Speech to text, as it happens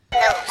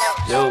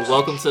Yo,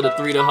 welcome to the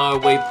Three the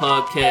Hard Way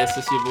podcast.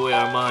 It's your boy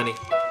Armani.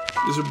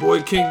 It's your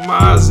boy King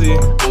Mozzie.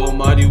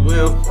 Almighty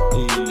Will.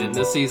 And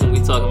this season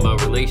we talking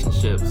about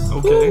relationships.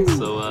 Okay.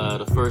 So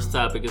the first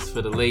topic is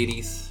for the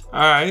ladies.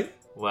 Alright.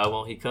 Why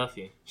won't he cuff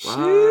you?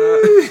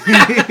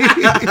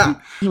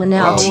 You are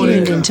now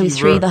tuned into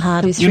Three the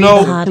Hard Way.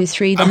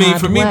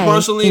 For me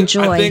personally,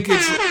 Enjoy. I think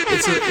it's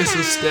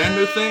a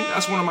standard thing.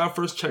 That's one of my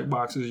first check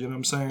boxes, you know what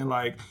I'm saying?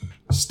 Like,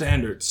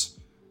 standards.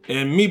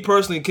 And me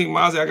personally, King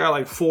Mozzie, I got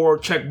like 4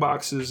 check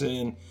boxes,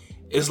 and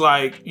it's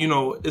like, you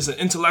know, it's an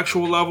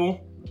intellectual level.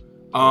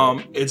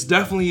 It's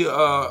definitely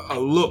a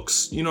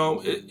looks,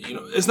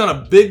 it's not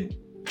a big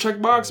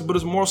check box, but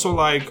it's more so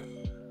like,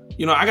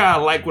 I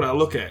gotta like what I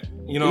look at.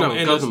 You know what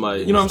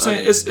I'm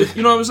saying? It's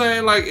you know what I'm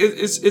saying? Like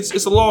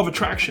it's a law of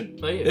attraction.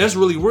 Oh, yeah. That's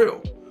really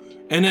real.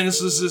 And then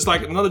it's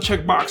like another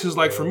check box is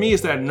like, for me,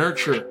 it's that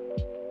nurture.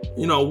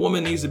 A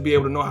woman needs to be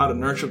able to know how to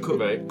nurture,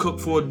 cook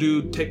for a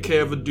dude, take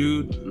care of a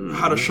dude,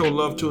 how to show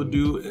love to a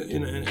dude,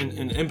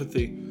 in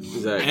empathy.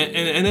 Exactly.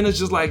 And then it's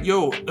just like,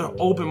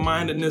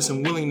 open-mindedness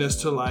and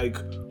willingness to like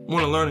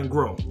want to learn and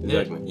grow.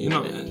 Exactly.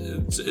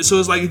 So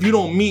it's like, if you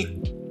don't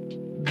meet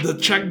the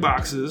check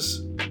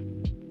boxes,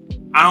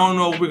 I don't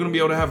know if we're gonna be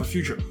able to have a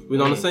future.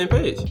 We're on the same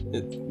page.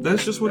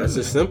 That's just what it is.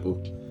 That's just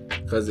simple.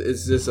 Because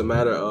it's just a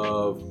matter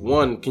of,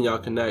 one, can y'all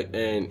connect?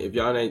 And if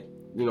y'all ain't,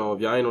 if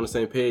y'all ain't on the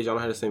same page, y'all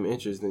don't have the same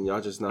interests, then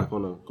y'all just not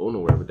gonna go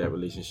nowhere with that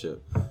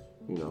relationship.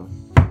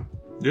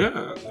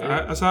 Yeah,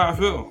 that's how I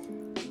feel.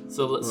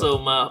 So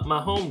my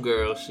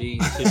homegirl, she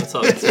been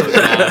talking to a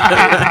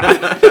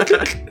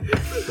guy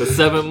for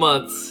 7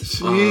 months.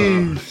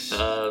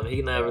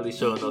 He not really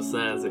showing no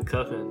signs of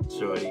cuffing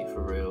shorty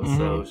for real. Mm-hmm.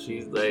 So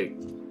she's like,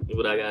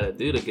 what I gotta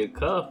do to get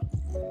cuffed?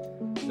 You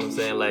know what I'm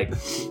saying? Like,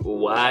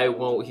 why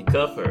won't he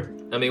cuff her?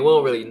 I mean, we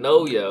don't really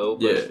know,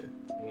 but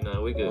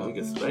we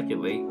could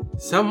speculate.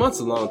 7 months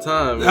is a long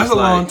time. That's a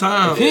long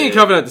time. If he ain't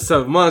covering after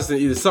 7 months, then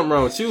either something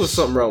wrong with you or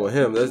something wrong with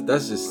him.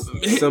 That's just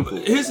simple.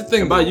 Here's the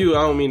thing about you.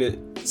 I don't mean it.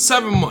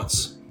 7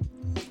 months.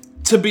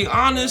 To be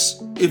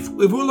honest, if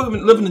we're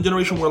living in a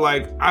generation where,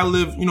 like, I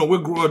live, we're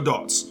grown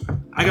adults.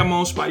 I got my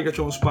own spot, you got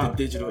your own spot.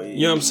 The digital age.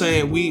 You know what I'm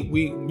saying?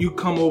 You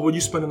come over,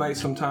 you spend the night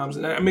sometimes,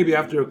 and maybe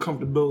after a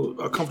comfortable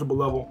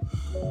level.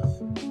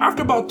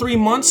 After about 3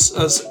 months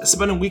of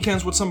spending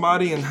weekends with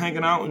somebody and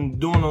hanging out and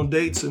doing on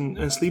dates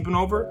and sleeping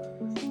over,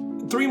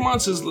 3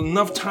 months is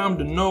enough time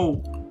to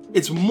know.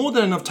 It's more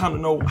than enough time to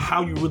know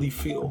how you really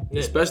feel. Yeah.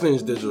 Especially in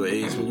this digital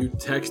age when you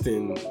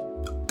texting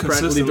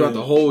practically throughout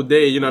the whole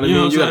day, you know what I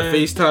mean? You got to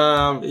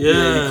FaceTime,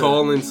 you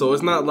calling, so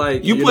it's not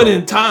like you put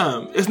in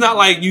time. It's not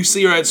like you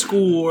see her at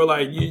school or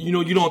like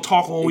you don't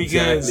talk on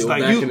weekends.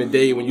 Exactly. Like back in the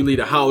day when you leave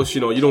the house,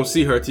 you don't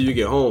see her till you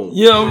get home.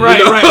 Yeah,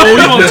 right. Oh, you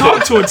don't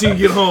talk to her till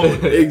you get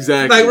home.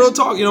 Exactly. Like real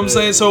talk, you know what I'm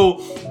saying? So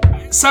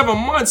 7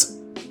 months,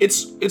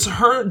 it's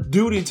her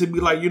duty to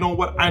be like, you know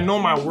what? I know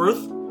my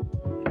worth.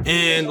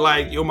 And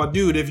like, my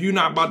dude, if you're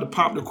not about to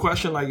pop the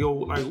question, like,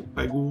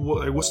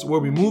 what's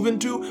where we moving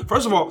to?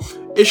 First of all,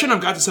 it shouldn't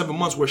have got to 7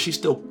 months where she's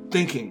still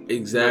thinking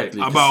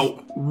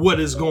about what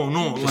is going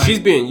on. Like, she's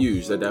being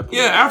used at that point.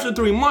 Yeah, after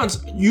 3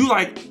 months, you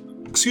like,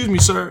 excuse me,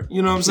 sir.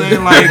 You know what I'm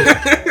saying?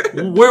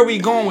 Like, where are we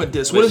going with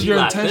this? What is your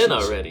intention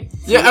already?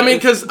 Yeah,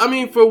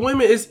 for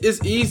women,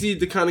 it's easy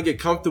to kind of get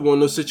comfortable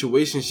in those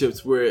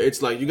situationships where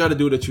it's like you got to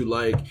do what you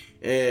like,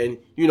 and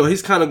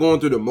he's kind of going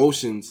through the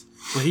motions,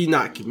 but he's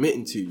not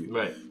committing to you.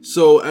 Right.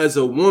 So as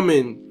a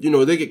woman,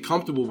 they get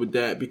comfortable with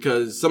that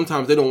because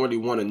sometimes they don't really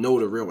want to know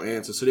the real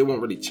answer, so they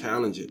won't really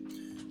challenge it.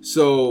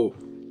 So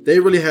they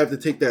really have to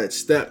take that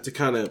step to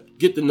kind of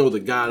get to know the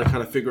guy, to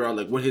kind of figure out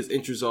like what his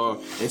interests are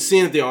and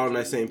seeing if they are on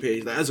that same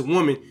page. Like, as a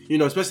woman,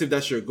 especially if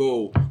that's your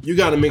goal, you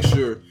got to make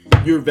sure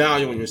you're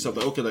valuing yourself.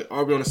 Like, okay, like,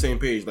 are we on the same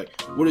page?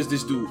 Like, what is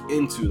this dude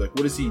into? Like,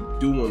 what is he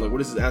doing? Like, what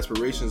is his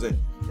aspirations and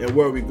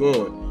where are we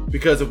going?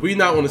 Because if we're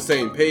not on the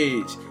same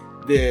page,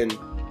 then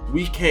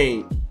we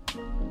can't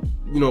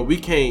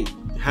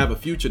have a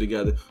future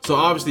together. So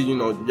obviously,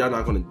 y'all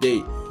not going to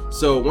date.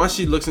 So once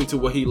she looks into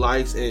what he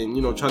likes and,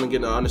 trying to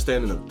get an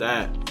understanding of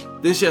that,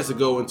 then she has to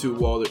go into,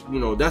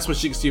 that's when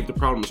she can see if the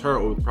problem is her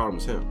or if the problem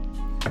is him.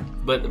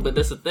 But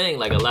that's the thing.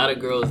 Like, a lot of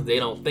girls, they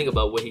don't think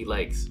about what he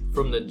likes.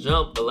 From the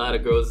jump, a lot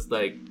of girls is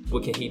like,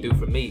 what can he do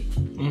for me?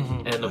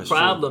 Mm-hmm. And the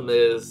problem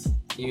is,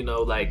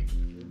 like,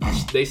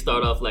 they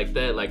start off like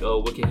that, like, oh,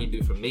 what can he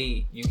do for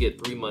me? You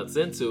get 3 months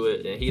into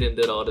it, and he done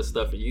did all this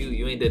stuff for you.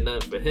 You ain't did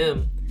nothing for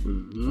him.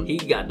 Mm-hmm. He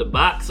got the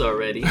box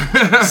already. So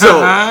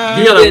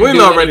you got to win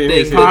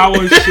already.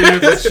 Power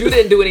shift. But you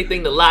didn't do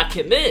anything to lock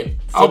him in.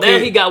 So now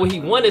he got what he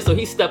wanted, so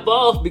he stepped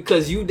off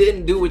because you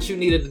didn't do what you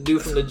needed to do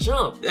from the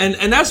jump.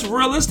 And that's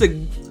realistic.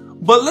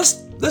 But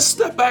let's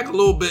step back a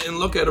little bit and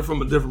look at it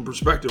from a different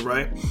perspective,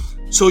 right?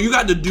 So you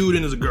got the dude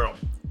and his girl.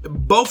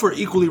 Both are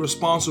equally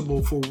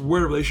responsible for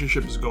where the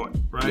relationship is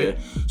going, right? Yeah.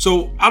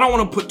 So I don't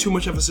want to put too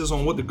much emphasis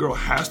on what the girl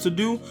has to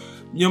do. You know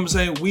what I'm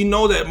saying? We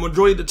know that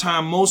majority of the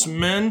time, most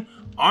men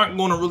aren't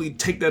going to really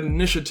take that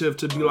initiative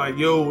to be like,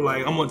 yo,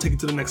 like I'm going to take it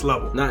to the next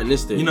level. Not in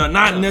this day. You know,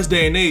 not in this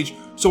day and age.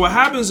 So what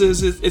happens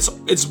is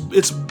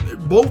it's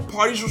both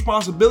parties'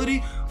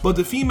 responsibility, but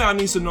the female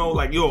needs to know,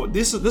 like, yo,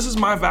 this is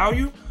my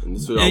value, and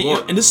this is what I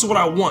want. And this is what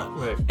I want.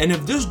 Right. And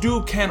if this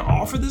dude can't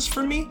offer this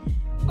for me,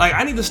 like,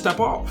 I need to step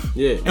off.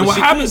 Yeah. And what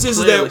happens is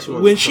that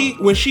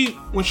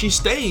when she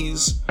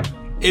stays,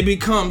 it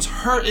becomes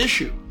her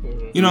issue.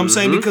 You know what I'm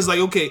saying? Because, like,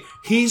 okay,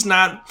 it's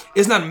not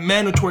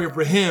mandatory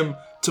for him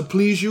to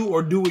please you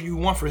or do what you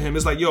want for him.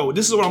 It's like, yo,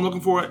 this is what I'm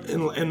looking for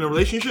in a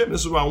relationship.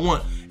 This is what I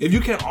want. If you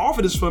can't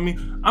offer this for me,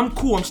 I'm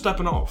cool. I'm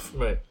stepping off.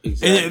 Right.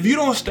 Exactly. And if you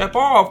don't step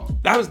off,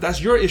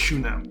 that's your issue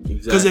now.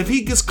 Because Exactly. if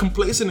he gets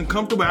complacent and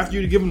comfortable after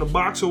you give him the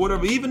box or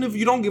whatever, even if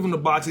you don't give him the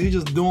box and he's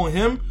just doing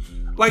him,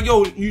 like,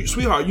 yo,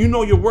 sweetheart, you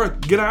know your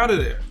worth. Get out of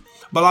there.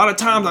 But a lot of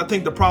times, I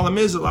think the problem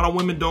is a lot of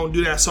women don't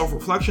do that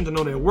self-reflection to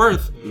know their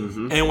worth.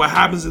 And what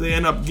happens is they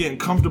end up getting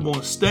comfortable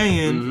and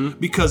staying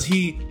because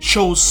he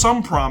shows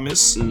some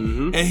promise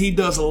and he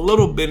does a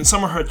little bit, and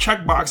some of her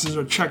check boxes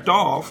are checked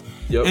off,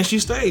 and she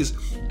stays.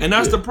 And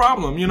that's the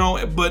problem, you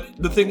know. But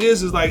the thing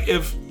is like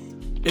if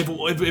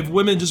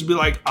women just be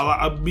like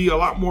be a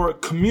lot more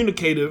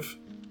communicative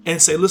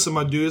and say, listen,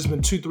 my dude, it's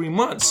been 2-3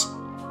 months.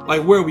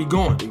 Like, where are we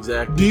going?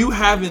 Exactly. Do you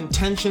have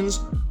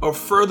intentions of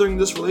furthering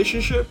this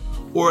relationship,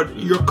 or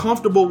you're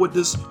comfortable with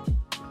this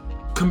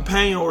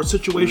companion or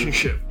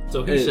situationship?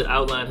 So he should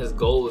outline his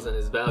goals and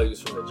his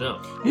values from the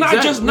jump. Not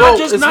just in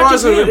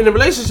him. a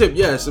relationship,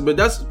 yes, but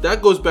that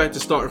goes back to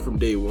starting from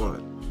day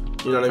one.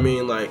 You know what I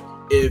mean? Like,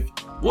 if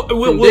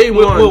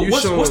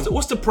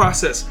what's the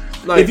process?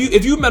 Like,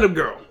 if you met a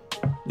girl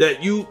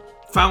that you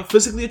found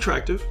physically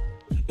attractive,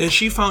 and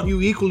she found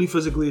you equally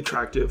physically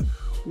attractive,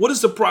 what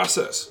is the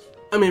process?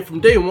 I mean, from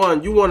day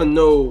one, you want to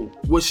know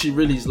what she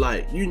really's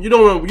like. You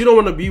don't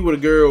want to be with a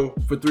girl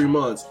for 3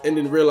 months and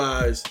then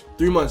realize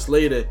 3 months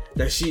later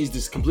that she's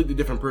this completely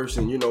different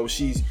person. You know,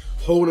 she's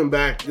holding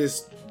back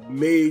this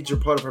major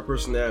part of her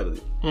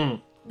personality.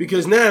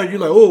 Because now you're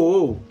like,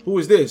 oh, who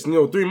is this? You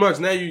know, 3 months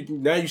now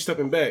you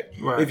stepping back.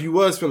 Right. If you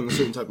was feeling a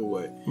certain type of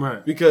way,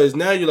 Right. Because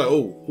now you're like,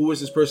 oh, who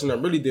is this person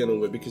I'm really dealing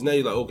with? Because now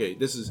you're like, okay,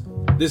 this is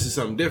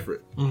something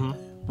different.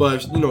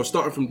 But you know,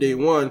 starting from day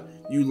one,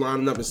 you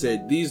lining up and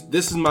said,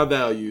 this is my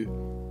value,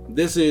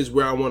 this is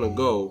where I want to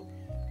go,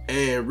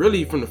 and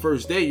really from the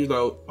first day, you're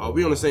like, are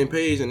we on the same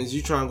page? And is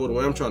you trying to go the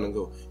way I'm trying to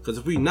go? Because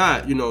if we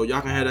not, you know,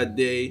 y'all can have that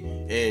day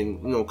and,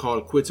 you know, call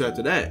it quits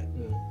after that.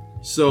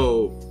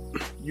 So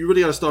you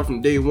really got to start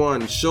from day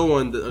one,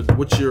 showing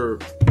what your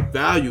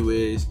value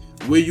is,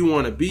 where you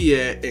want to be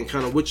at, and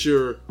kind of what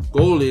your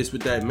goal is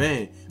with that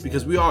man.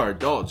 Because we are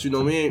adults, you know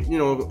what I mean? You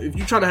know, if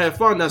you try to have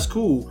fun, that's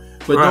cool.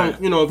 But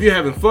don't, you know, if you're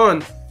having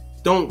fun,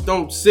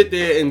 don't sit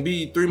there and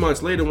be 3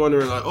 months later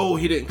wondering like, oh,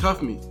 he didn't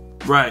cuff me.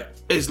 Right.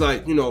 It's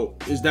like, you know,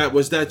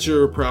 was that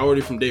your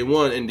priority from day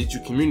one, and did you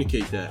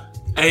communicate that?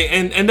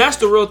 And that's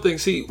the real thing.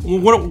 See,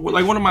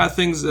 one of my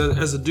things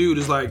as a dude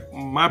is like,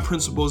 my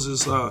principles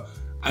is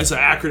it's an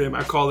acronym.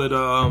 I call it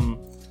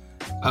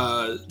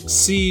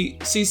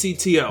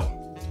CCTL.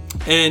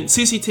 And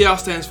CCTL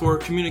stands for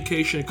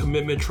communication,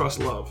 commitment, trust,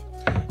 love.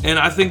 And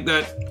I think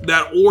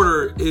that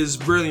order is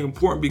really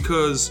important,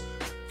 because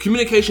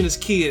communication is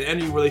key in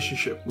any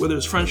relationship, whether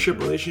it's friendship,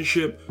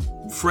 relationship,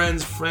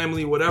 friends,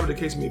 family, whatever the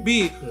case may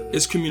be.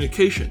 It's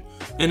communication.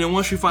 And then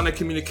once you find that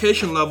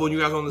communication level and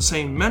you guys are on the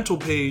same mental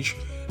page,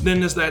 then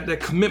there's that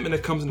commitment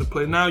that comes into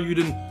play. Now you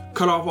didn't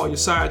cut off all your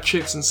side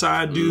chicks and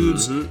side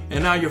dudes,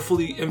 and now you're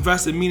fully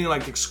invested, meaning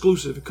like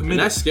exclusive, committed.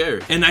 And that's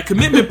scary. And that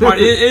commitment part,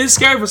 it is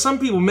scary for some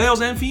people, males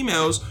and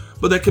females,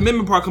 but that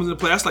commitment part comes into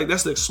play.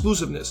 That's the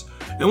exclusiveness.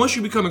 And once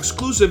you become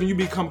exclusive and you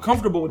become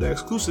comfortable with that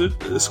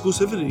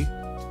exclusivity,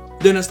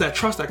 then it's that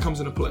trust that comes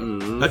into play.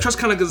 That trust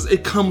kind of,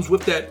 it comes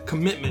with that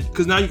commitment,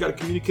 because now you got a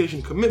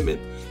communication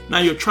commitment. Now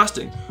you're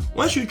trusting.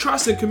 Once you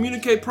trust and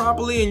communicate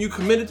properly and you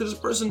committed to this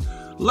person,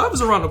 love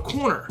is around the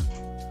corner.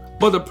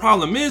 But the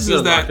problem is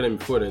that lock it in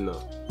before then,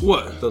 though.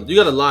 What? So you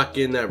gotta lock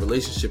in that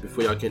relationship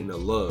before y'all get into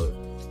love.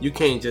 You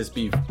can't just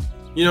be,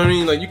 you know what I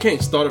mean? Like, you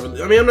can't start I'm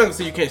not gonna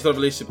say you can't start a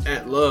relationship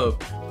at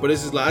love, but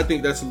it's just like, I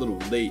think that's a little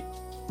late.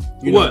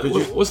 You know,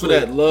 what's for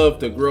that love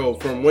to grow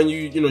from when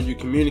you're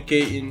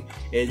communicating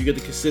and you get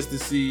the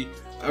consistency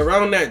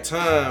around that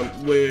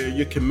time where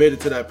you're committed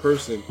to that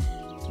person.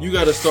 You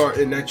got to start,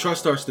 and that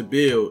trust starts to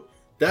build.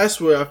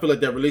 That's where I feel like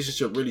that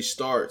relationship really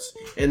starts.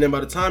 And then by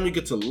the time you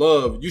get to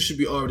love, you should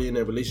be already in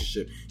that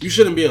relationship. You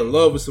shouldn't be in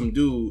love with some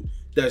dude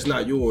that's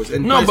not yours.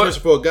 And vice versa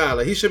for a guy,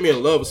 like, he shouldn't be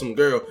in love with some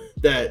girl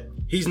that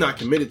he's not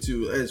committed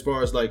to, as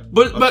far as like.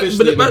 But you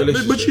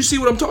see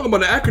what I'm talking about?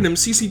 The acronym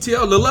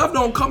CCTL. The love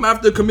don't come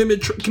after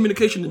commitment,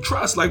 communication, and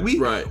trust. Like we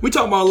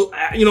talk about,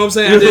 you know what I'm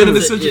saying? At the end of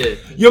the sentence,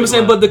 you know what I'm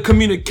saying? But the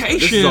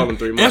communication,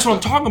 that's what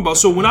I'm talking about.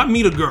 So when I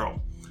meet a girl,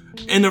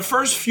 in the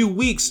first few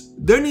weeks,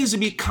 there needs to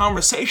be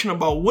conversation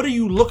about what are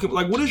you looking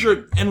like? What is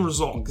your end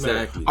result?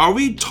 Exactly. Are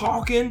we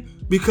talking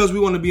because we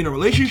want to be in a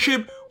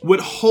relationship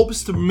with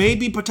hopes to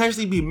maybe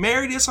potentially be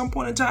married at some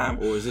point in time?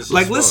 Or is this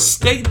like, let's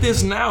state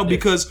this now,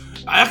 because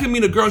I can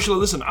meet a girl, she's like,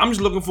 listen, I'm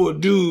just looking for a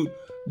dude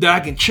that I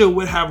can chill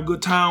with, have a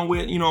good time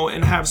with, you know,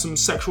 and have some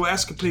sexual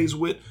escapades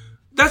with,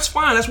 that's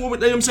fine. That's what, you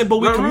know what I'm saying? But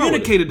we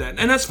communicated that.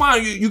 And that's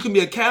fine. You can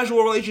be a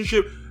casual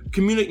relationship,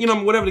 you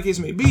know, whatever the case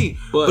may be.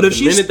 But if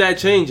the minute that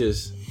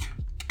changes,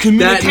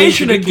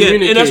 communication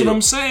again. And that's what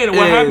I'm saying. And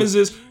what happens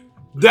is,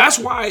 that's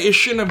why it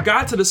shouldn't have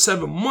got to the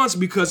 7 months,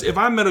 because if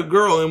I met a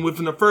girl and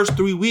within the first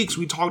 3 weeks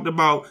we talked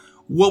about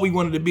what we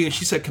wanted to be and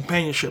she said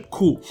companionship,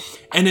 cool.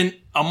 And then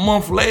a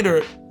month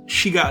later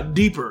she got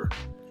deeper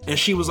and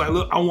she was like,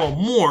 look, I want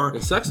more.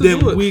 And sex is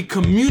then good. We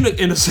communicate,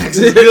 and the sex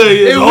is good.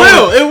 It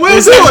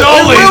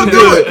will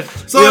do it.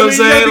 So you know, I mean,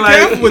 you have to be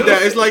careful with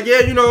that. It's like, yeah,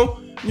 you know,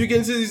 you get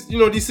into these, you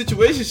know, these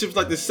situationships,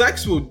 like the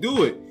sex will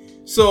do it.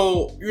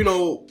 So, you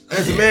know,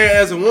 as a man,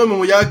 as a woman,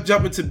 when y'all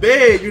jump into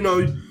bed, you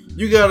know,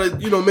 you gotta,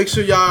 you know, make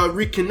sure y'all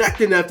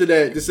reconnecting after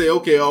that to say,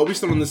 okay, are we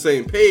still on the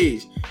same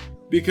page?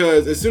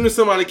 Because as soon as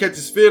somebody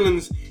catches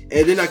feelings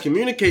and they're not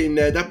communicating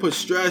that puts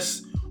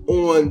stress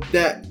on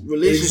that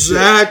relationship.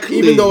 Exactly.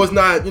 Even though it's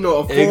not, you know,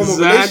 a formal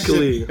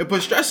relationship. It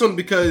puts stress on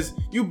because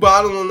you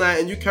bottle on that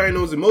and you carry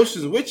those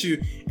emotions with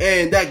you,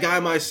 and that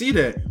guy might see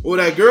that, or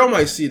that girl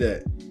might see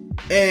that.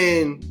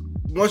 And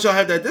once y'all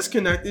have that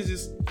disconnect, it's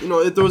just, you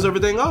know, it throws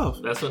everything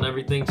off. That's when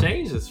everything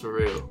changes for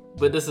real.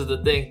 But this is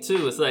the thing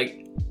too. It's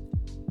like,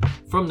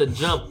 from the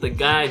jump, the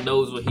guy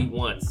knows what he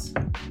wants.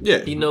 Yeah.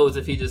 He knows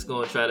if he just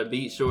gonna try to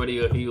beat Shorty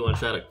or if he gonna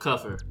try to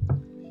cuff her.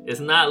 It's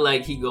not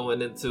like he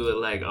going into it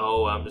like,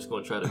 oh, I'm just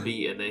gonna try to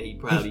beat, and then he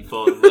probably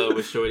fall in love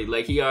with Shorty.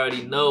 Like, he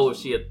already know if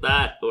she a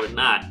thought or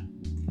not.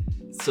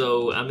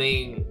 So, I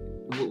mean,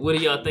 what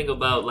do y'all think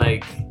about,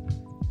 like,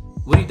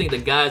 what do you think the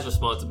guy's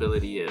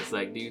responsibility is?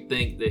 Like, do you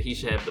think that he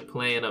should have the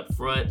plan up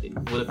front?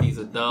 What if he's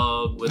a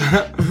dog? What if,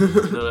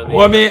 you know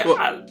what I mean? Well,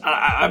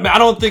 I mean, I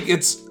don't think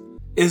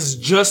it's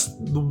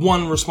just the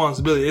one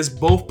responsibility. It's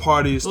both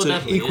parties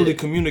to equally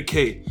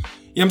communicate.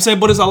 You know what I'm saying?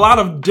 But there's a lot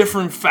of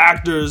different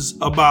factors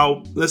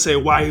about, let's say,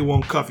 why he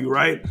won't cuff you,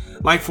 right?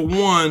 Like, for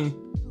one,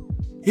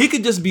 he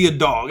could just be a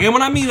dog. And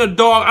when I mean a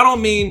dog, I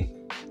don't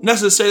mean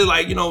necessarily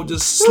like, you know,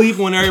 just sleep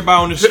when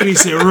everybody on the street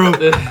say room.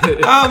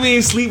 I don't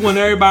mean sleep when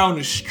everybody on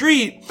the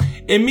street.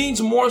 It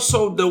means more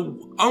so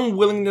the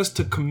unwillingness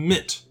to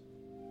commit.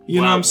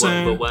 You know what I'm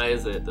saying? But why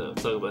is that, though?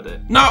 Talk about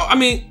that. No, I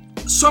mean,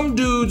 some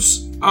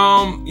dudes, you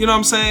know what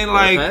I'm saying?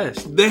 Like,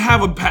 they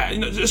have a past. You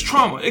know, it's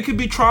trauma. It could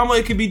be trauma.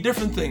 It could be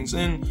different things.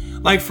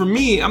 And, like, for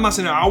me, I'm not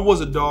saying that I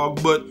was a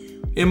dog, but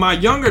in my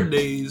younger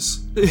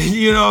days,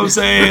 you know what I'm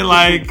saying?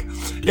 Like,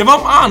 if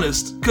I'm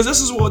honest, because this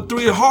is what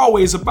 3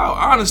 Hallway is about,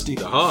 honesty.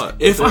 The heart.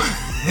 If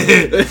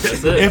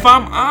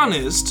I'm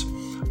honest,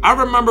 I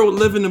remember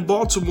living in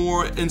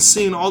Baltimore and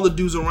seeing all the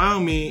dudes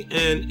around me,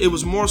 and it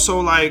was more so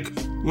like,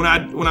 when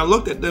I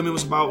looked at them, it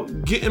was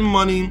about getting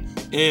money,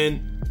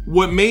 and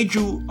what made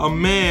you a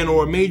man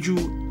or made you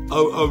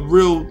a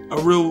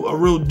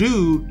real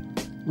dude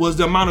was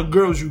the amount of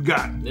girls you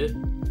got. Yeah.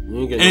 You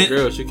ain't getting no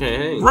girls, you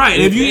can't hang. Right,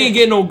 and if you ain't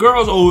getting no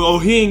girls,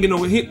 he ain't getting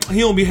no, he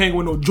don't be hanging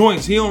with no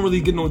joints. He don't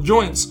really get no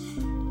joints.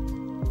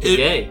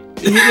 Gay.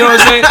 You know what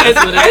I'm saying?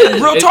 That's what it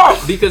is. Real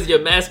talk. Because your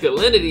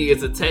masculinity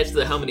is attached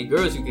to how many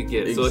girls you could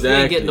get. Exactly. So if you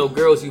ain't getting no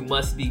girls, you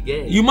must be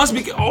gay. You must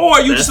be, or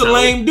you just a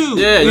lame dude.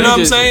 Yeah, you know what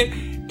I'm saying?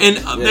 And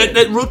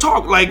that real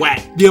talk, like,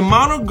 the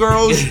amount of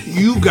girls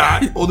you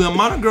got or the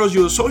amount of girls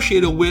you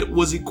associated with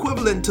was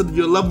equivalent to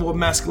your level of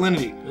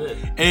masculinity. Yeah.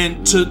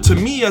 And to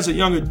me as a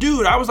younger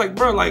dude, I was like,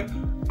 bro, like,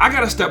 I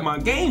gotta step my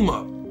game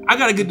up. I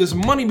gotta get this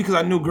money because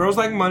I knew girls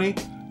like money.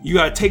 You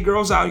gotta take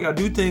girls out, you gotta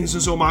do things.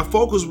 And so my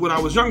focus when I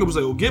was younger was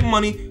like, well, get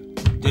money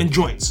and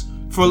joints.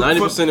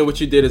 90% of what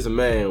you did as a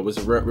man was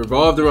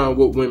revolved around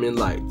what women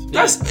liked.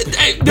 That's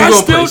still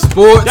still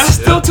sports. That's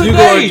still today. You're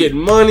gonna get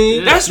money.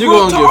 That's you're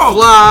gonna get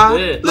fly.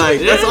 Yeah.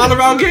 Like that's all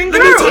around getting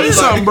girls. Let me tell you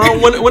something,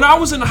 bro. When I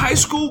was in high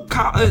school,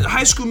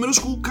 middle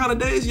school kind of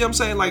days, you know what I'm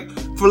saying? Like,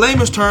 for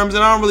layman's terms,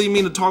 and I don't really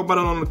mean to talk about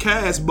it on the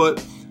cast,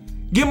 but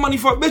get money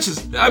for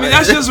bitches. I mean,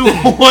 that's just what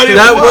it was.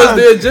 That was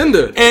the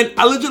agenda. And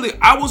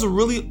I was a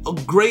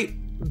great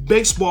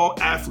baseball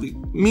athlete.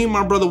 Me and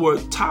my brother were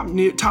top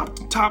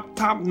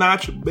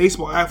notch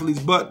baseball athletes,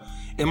 but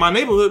in my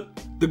neighborhood,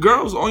 the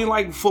girls only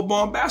like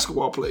football and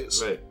basketball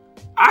players. Right.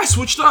 I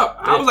switched up.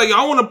 I was like,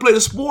 I want to play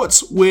the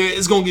sports where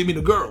it's gonna give me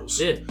the girls.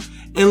 Yeah.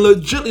 And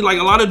legitly, like,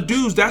 a lot of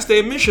dudes, that's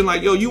their mission.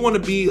 Like, yo, you want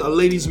to be a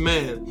ladies'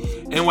 man.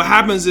 And what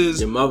happens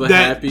is your mother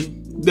happy.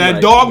 That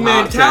like, dog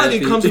mentality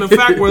happy. comes in the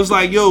fact where it's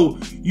like, yo,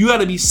 you got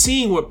to be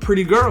seen with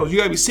pretty girls. You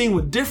got to be seen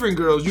with different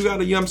girls. You got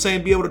to, you know what I'm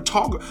saying, be able to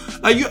talk.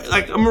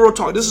 Like, I'm real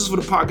talk. This is for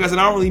the podcast, and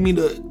I don't really mean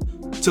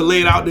to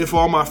lay it out there for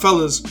all my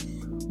fellas.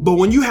 But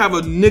when you have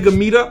a nigga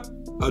meetup,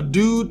 a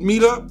dude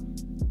meetup,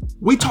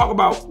 we talk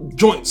about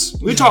joints.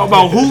 We talk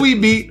about who we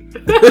beat.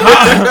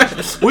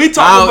 We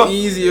talk about how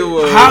easy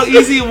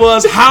it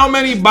was. How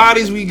many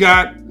bodies we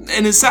got.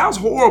 And it sounds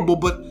horrible,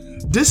 but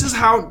this is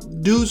how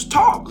dudes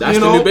talk. That's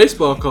you know? the new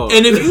baseball card.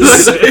 And if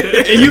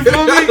you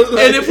feel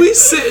me? And if we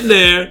sitting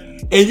there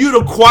and you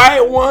the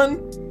quiet one,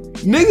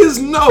 niggas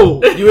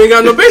know you ain't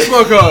got no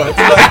baseball cards.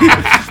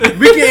 Like,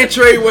 we can't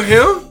trade with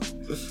him.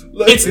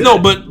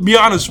 But be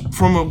honest,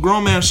 from a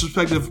grown man's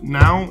perspective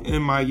now,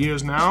 in my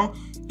years now,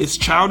 it's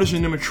childish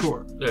and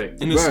immature. Right.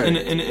 And it's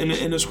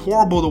and it's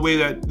horrible the way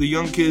that the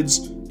young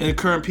kids and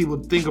current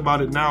people think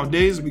about it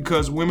nowadays,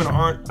 because women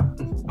aren't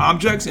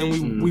objects,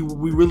 and we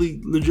really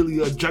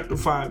legitimately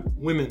objectify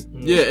women.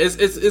 Yeah,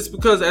 it's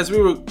because as we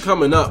were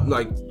coming up,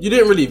 like, you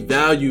didn't really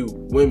value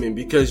women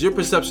because your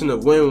perception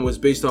of women was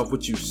based off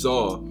what you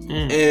saw.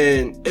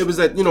 And it was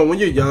that, you know, when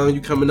you're young,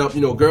 you coming up,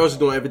 you know, girls are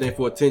doing everything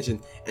for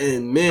attention,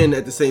 and men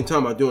at the same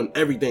time are doing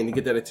everything to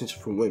get that attention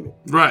from women.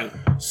 Right.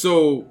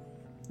 So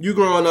you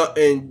growing up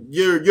and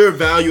your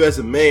value as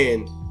a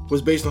man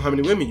was based on how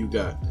many women you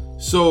got.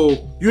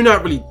 So you're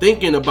not really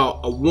thinking about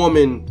a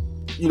woman,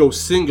 you know,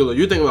 singular.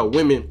 You're thinking about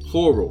women,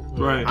 plural.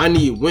 Right. I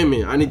need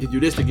women. I need to do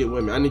this to get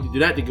women. I need to do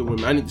that to get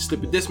women. I need to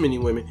sleep with this many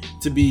women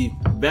to be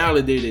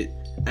validated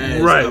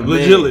as Right, a man.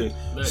 legitimately.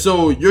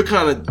 So you're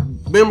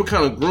men were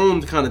kind of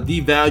groomed to kind of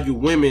devalue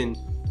women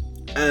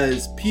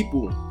as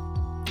people,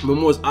 but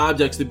more as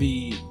objects to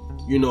be,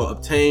 you know,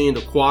 obtained,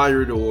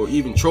 acquired, or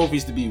even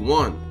trophies to be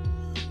won.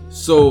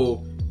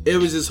 So it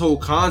was this whole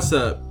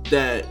concept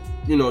that,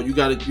 you know, you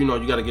gotta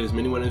get as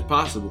many women as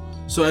possible.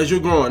 So as you're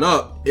growing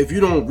up, if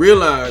you don't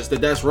realize that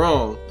that's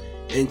wrong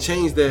and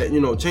change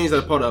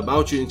that part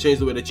about you and change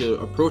the way that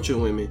you're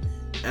approaching women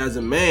as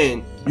a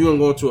man, you're gonna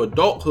go into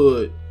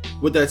adulthood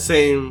with that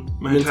same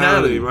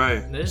mentality.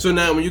 Right. Yeah. So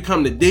now when you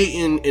come to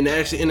dating and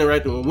actually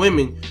interacting with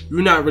women,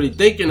 you're not really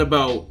thinking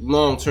about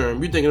long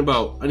term. You're thinking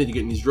about, I need to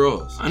get in these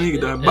drawers. I need to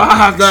get that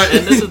box.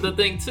 And this is the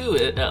thing too.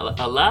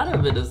 A lot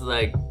of it is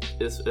like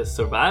it's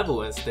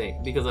survival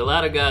instinct, because a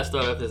lot of guys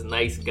start off as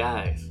nice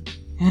guys.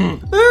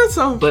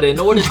 But in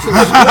order to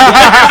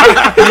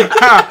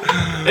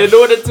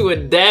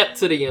adapt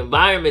to the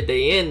environment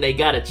they in, they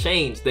gotta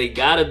change. They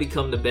gotta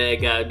become the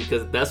bad guy,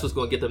 because that's what's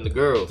gonna get them the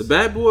girls. The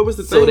bad boy was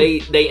the So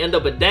thing. they end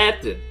up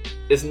adapting.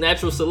 It's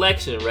natural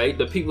selection, right?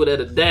 The people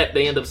that adapt,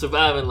 they end up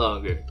surviving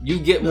longer. You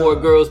get more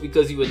girls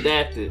because you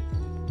adapted.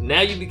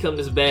 Now you become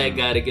this bad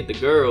guy to get the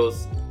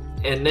girls,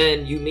 and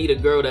then you meet a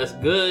girl that's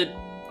good,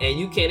 and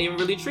you can't even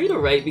really treat her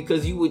right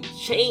because you would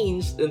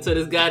change into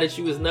this guy that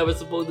you was never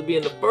supposed to be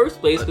in the first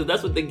place, because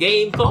that's what the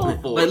game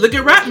called for. Like, look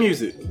at rap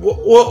music. Well,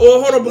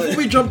 hold on. Before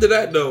we jump to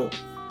that, though,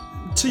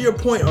 to your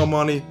point,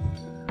 Armani,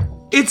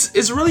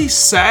 it's really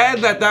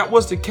sad that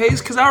was the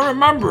case, because I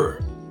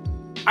remember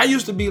I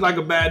used to be like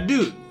a bad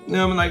dude. You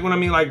know, like when I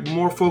mean like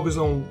more focused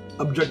on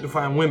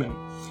objectifying women.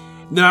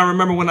 Then I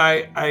remember when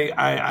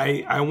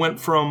I went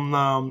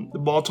from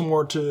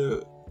Baltimore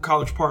to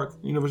College Park,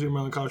 University of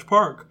Maryland College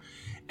Park,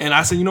 and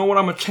I said, you know what,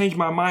 I'm gonna change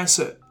my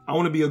mindset. I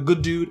want to be a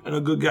good dude and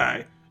a good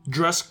guy,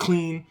 dress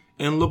clean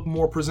and look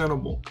more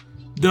presentable.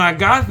 Then I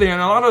got there,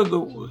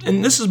 and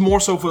and this is more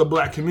so for the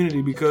black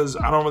community, because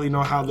I don't really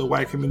know how the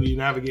white community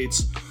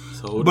navigates.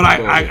 But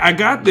I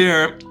got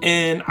there,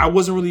 and I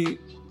wasn't really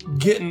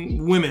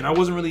getting women.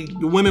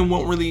 The women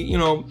weren't really, you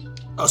know,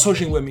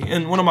 associating with me.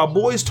 And one of my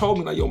boys told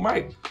me, like, yo,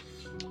 Mike,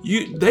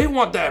 they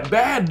want that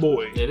bad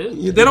boy. It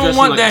is. They don't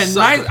want like that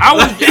nice. I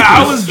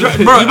was, bro.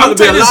 I'm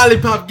telling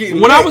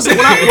you, when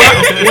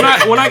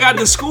I got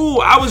to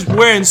school, I was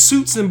wearing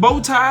suits and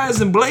bow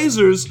ties and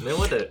blazers. They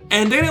want that.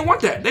 And they didn't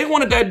want that. They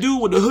wanted that dude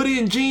with the hoodie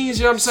and jeans.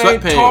 You know what I'm saying?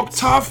 Sweatpants. Talk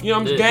tough. You know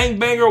what I'm saying?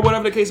 Gangbanger or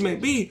whatever the case may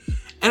be.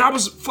 And I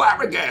was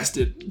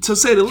flabbergasted, to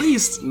say the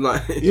least. You know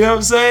what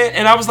I'm saying?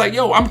 And I was like,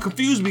 yo, I'm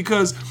confused,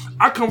 because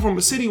I come from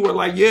a city where,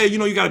 like, yeah, you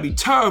know, you got to be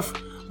tough.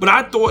 But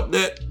I thought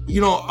that, you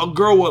know, a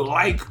girl would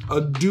like a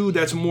dude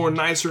that's more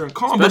nicer and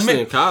calm. Especially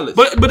in college.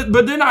 But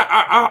then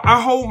I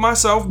hold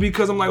myself,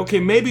 because I'm like, okay,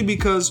 maybe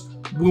because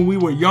when we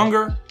were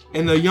younger,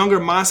 and the younger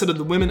mindset of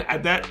the women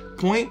at that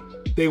point,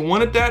 they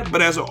wanted that.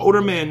 But as an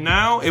older man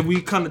now, if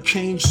we kind of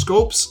change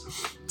scopes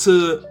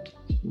to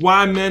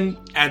why men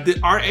at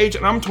our age,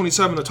 and I'm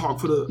 27 to talk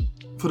for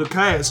the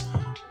cast,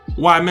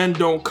 why men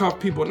don't cuff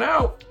people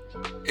now,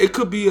 it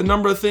could be a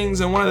number of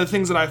things. And one of the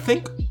things that I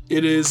think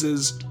it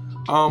is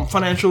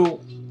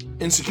financial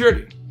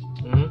insecurity.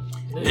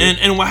 Mm-hmm.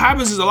 And what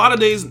happens is, a lot of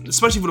days,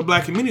 especially for the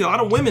black community, a lot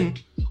of women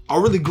are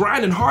really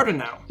grinding harder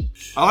now.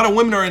 A lot of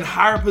women are in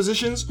higher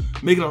positions,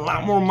 making a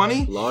lot more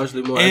money.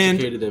 Largely more and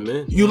educated than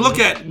men. You look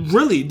at,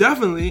 really,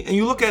 definitely, and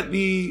you look at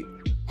the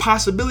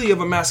possibility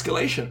of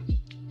emasculation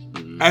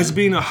as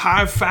being a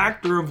high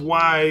factor of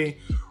why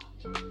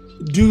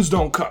dudes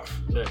don't cuff.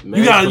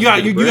 You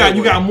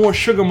got more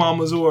sugar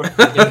mamas, or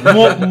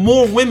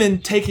more women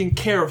taking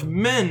care of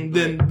men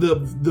than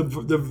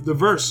the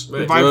verse.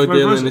 Right. Drug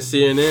dealing the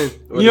CNN.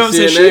 You know what I'm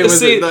saying?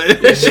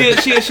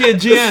 She a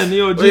GN, you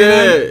know, GN.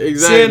 Yeah,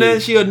 exactly.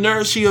 CNN, she a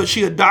nurse,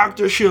 she a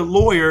doctor, she a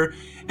lawyer,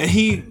 and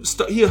he a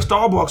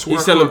Starbucks worker.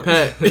 He's selling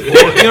pack.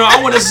 You know,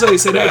 I want to say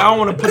that. I don't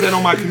want to put that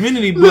on my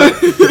community,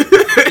 but you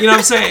know what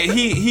I'm saying?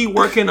 He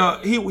working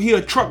he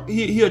a truck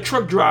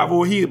driver,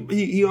 or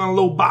he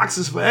unload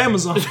boxes for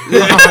Amazon. You know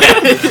what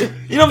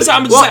I'm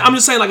saying? I'm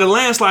just saying like a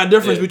landslide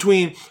difference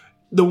between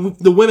the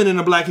women in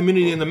the black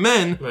community and the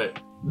men. Right.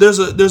 There's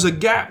a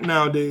gap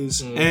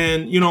nowadays,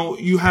 and you know,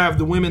 you have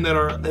the women that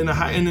are in a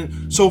high,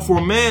 and so for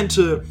a man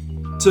to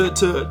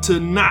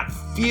not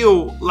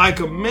feel like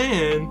a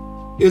man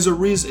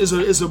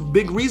is a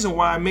big reason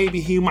why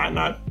maybe he might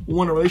not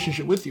want a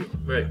relationship with you.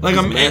 Right. Like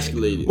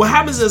emasculated. what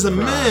happens as a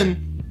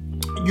man,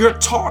 you're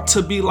taught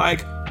to be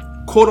like,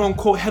 quote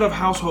unquote, head of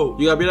household.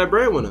 You gotta be that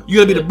breadwinner. You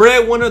gotta be the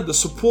breadwinner, the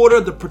supporter,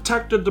 the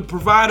protector, the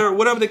provider,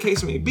 whatever the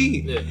case may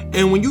be. Yeah.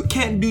 And when you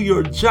can't do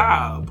your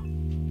job,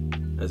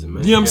 As a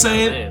man. you know what I'm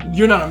You're saying? not a man.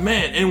 You're not a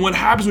man. And what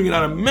happens when you're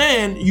not a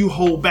man, you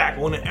hold back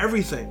on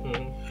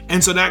everything.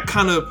 And so that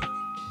kind of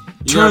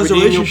turns the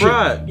redeem your relationship.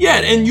 pride. Yeah,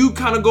 and you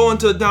kind of go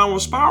into a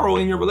downward spiral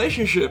in your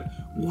relationship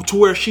to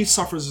where she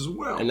suffers as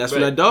well. And that's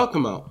when that dog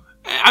come out.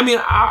 I mean,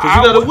 Cause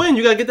you gotta win.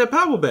 You gotta get that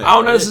power back. I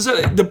don't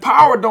necessarily. The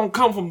power don't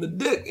come from the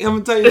dick. I'm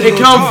gonna tell you. It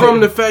comes from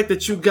the fact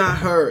that you got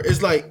her.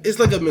 It's like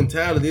a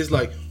mentality. It's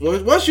like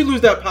once you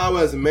lose that power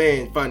as a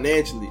man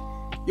financially,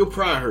 your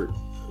pride hurt.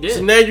 Yeah.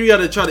 So now you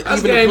gotta try to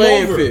That's even the game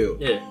playing over.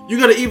 field. Yeah. You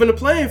gotta even the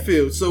playing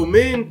field. So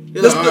men,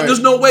 they're There's, like, all right, there's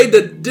no way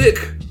the dick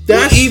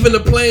That's- will even the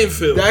playing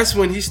field. That's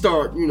when he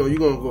start, you're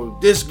gonna go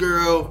this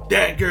girl,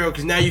 that girl,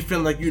 because now you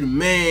feeling like you the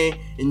man,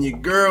 and your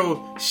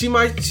girl, she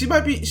might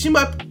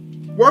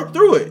work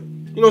through it.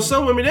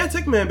 Some women they'll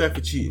take a man back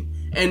for cheating,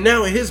 and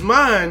now in his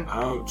mind,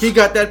 he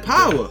got that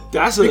power.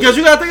 Because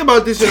you gotta think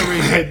about this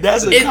generation.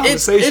 That's a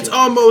conversation. It's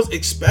almost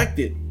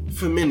expected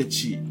for men to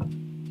cheat.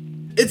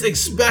 It's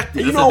expected.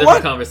 You That's know a different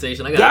what?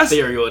 conversation. I got That's- a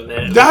theory on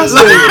that. That's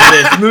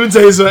it. Let me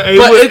tell you something. Hey,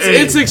 But look,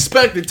 it's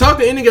expected. Talk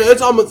to any guy.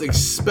 It's almost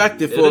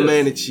expected for a is.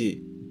 man to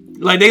cheat.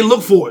 like they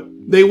look for it.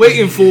 They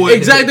waiting for it.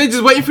 Exactly. They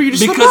just waiting for you to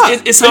slip Because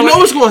up. it's they not know like-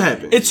 what's gonna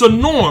happen. It's a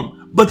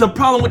norm. But the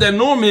problem with that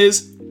norm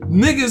is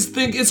niggas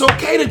think it's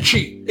okay to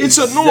cheat. It's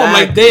a norm.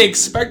 Like Exactly. they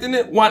expecting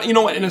it. Why? You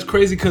know what? And it's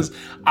crazy because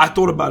I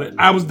thought about it.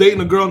 I was dating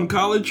a girl in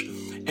college,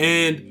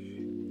 and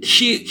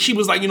she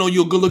was like,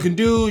 you're a good looking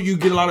dude. You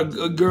get a lot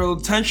of girl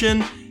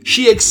attention.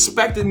 She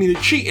expected me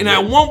to cheat, and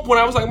at one point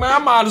I was like, man, I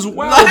might as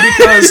well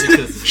because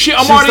I'm She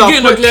already start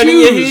getting putting that in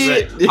your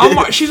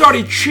accused. head. She's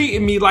already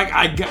treating me like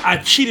I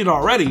cheated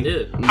already.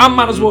 Yeah. I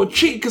might as well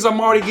cheat because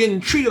I'm already getting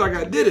treated like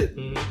I did it.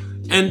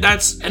 And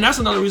that's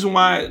another reason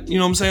why, what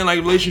I'm saying, like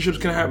relationships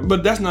can happen.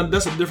 But that's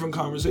a different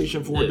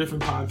conversation for a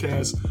different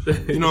podcast.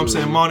 You know what I'm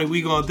saying? Monty,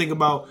 we gonna think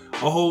about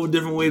a whole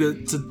different way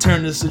to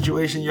turn this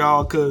situation,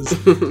 y'all, because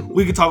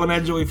we could talk on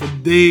that joint for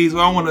days.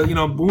 I wanna,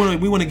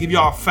 we wanna give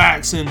y'all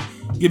facts and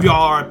give y'all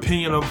our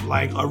opinion of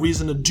like a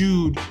reason a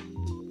dude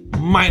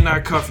might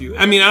not cuff you.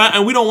 I mean,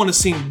 and we don't want to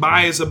seem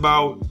biased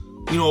about,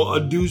 a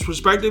dude's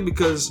perspective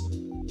because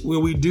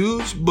we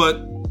dudes,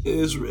 but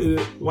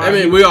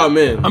we are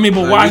men. but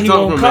why he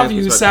won't cuff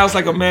you perspective. sounds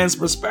like a man's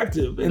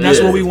perspective, and that's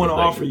Yeah, what we want to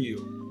perspective. offer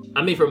you.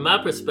 I mean, from my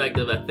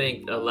perspective, I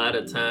think a lot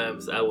of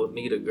times I would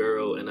meet a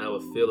girl and I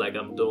would feel like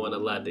I'm doing a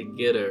lot to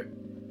get her.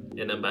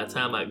 And then by the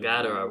time I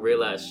got her, I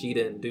realized she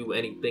didn't do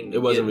anything to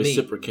It wasn't get me.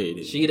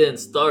 reciprocated. She didn't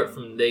start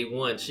from day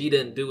one. She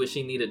didn't do what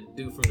she needed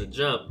to do from the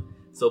jump.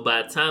 So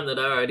by the time that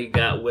I already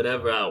got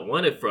whatever I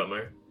wanted from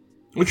her,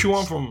 What you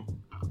want from?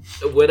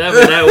 whatever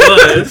that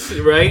was,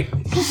 right?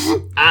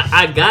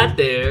 I got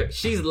there.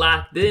 She's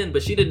locked in,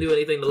 but she didn't do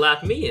anything to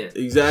lock me in.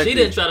 Exactly. She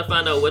didn't try to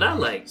find out what I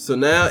like. So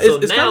now So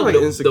it's kind now of like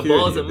the insecurity.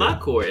 ball's in my man.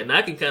 court, and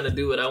I can kind of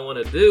do what I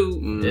want to do,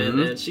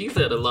 Mm-hmm. and she's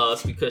at a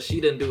loss because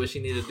she didn't do what she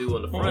needed to do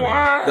on the front end.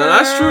 Now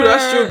that's true.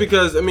 That's true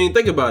because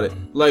think about it.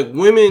 Like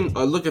women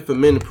are looking for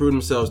men to prove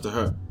themselves to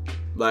her.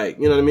 Like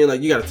you know what I mean.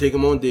 Like you got to take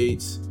them on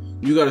dates.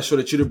 You got to show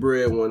that you're the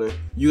breadwinner.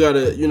 You got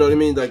to, you know what I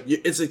mean. Like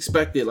it's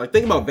expected. Like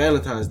think about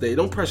Valentine's Day.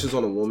 Don't pressures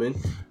on a woman.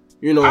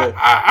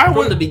 I From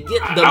would, the beginning,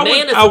 the I man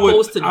would- is I would-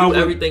 supposed to do I would-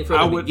 everything from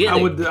I the would,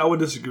 beginning. I would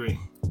disagree.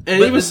 And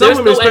But even some there's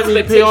women no expect you to pay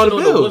expectation all the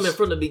on the woman bills.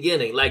 from the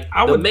beginning. Like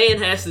I the would- man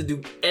has to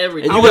do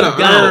everything. And you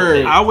gotta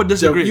earn. I would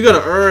disagree. You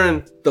gotta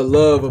earn the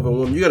love of a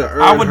woman. You gotta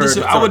earn. I would her dis-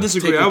 to I would start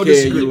disagree. taking I would care of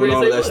disagree. you and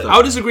all Say that what? stuff. I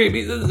would disagree.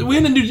 We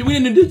in the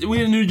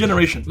new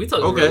generation. We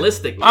talking Okay.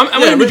 realistic. I'm in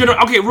the new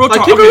generation. Okay, real Like,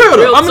 talk. keep it Okay. real,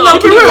 though. Real I'm talk.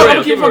 not keep it real. Keep it I'm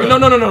real. keep it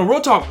real.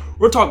 No.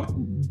 Real talk.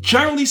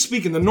 Generally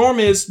speaking, the norm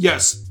is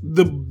yes.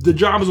 The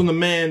job is on the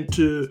man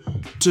to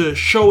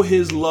show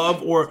his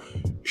love or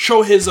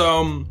show his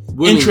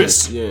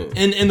interest yeah.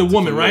 in the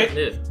woman, right?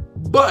 Yeah.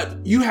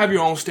 But you have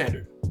your own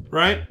standard,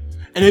 right?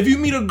 And if you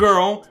meet a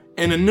girl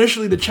and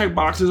initially the check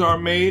boxes are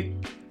made,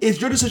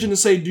 it's your decision to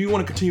say, do you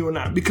want to continue or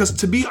not? Because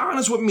to be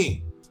honest with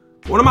me,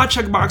 one of my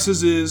check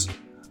boxes is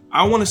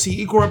I want to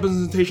see equal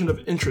representation of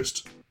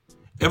interest.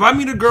 If I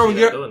meet a girl and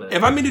get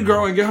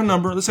her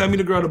number, let's say I meet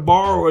a girl at a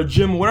bar or a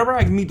gym or whatever,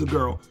 I can meet the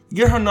girl,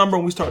 get her number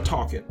and we start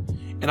talking.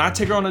 And I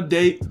take her on a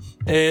date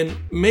and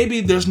maybe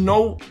it's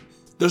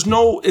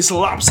a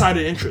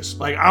lopsided interest.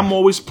 Like I'm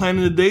always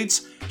planning the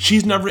dates.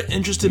 She's never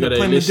interested in gotta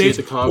planning the initiate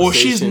dates, the or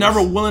she's conversations.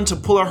 never willing to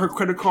pull out her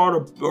credit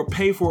card or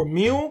pay for a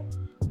meal.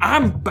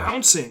 I'm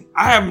bouncing.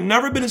 I have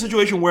never been in a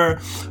situation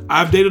where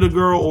I've dated a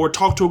girl or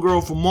talked to a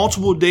girl for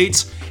multiple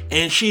dates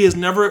and she has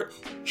never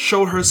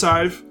showed her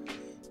side.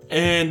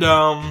 And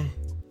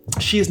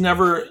she has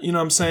never, you know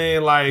what I'm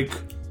saying, like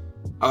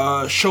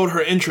showed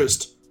her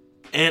interest.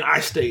 And I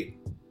stayed.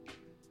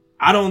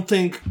 I don't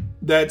think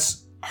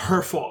that's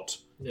her fault.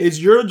 Yeah. It's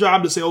your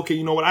job to say, okay,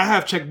 you know what, I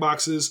have check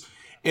boxes.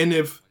 And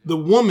if the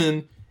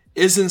woman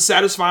isn't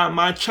satisfying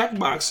my check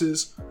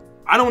boxes,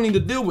 I don't need to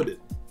deal with it.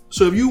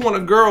 So if you want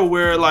a girl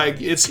where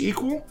like it's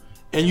equal,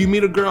 and you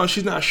meet a girl and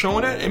she's not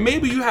showing that, and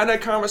maybe you had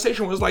that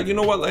conversation where it's like, you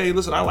know what, hey,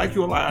 listen, I like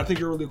you a lot. I think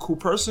you're a really cool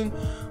person,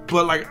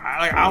 but like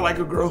I like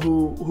a girl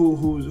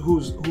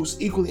who's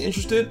equally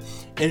interested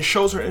and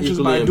shows her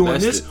interest by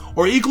doing this,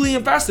 or equally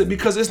invested,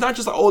 because it's not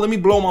just like, oh, let me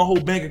blow my whole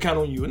bank account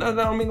on you. That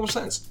don't make no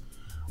sense.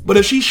 But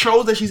if she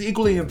shows that she's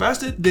equally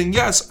invested, then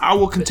yes, I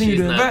will continue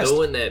to invest. She's not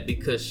doing that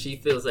because she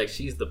feels like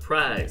she's the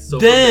prize. So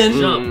then,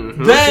 from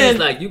the jump, she's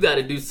like, you got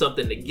to do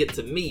something to get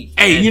to me.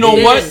 Hey, you know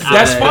what?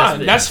 That's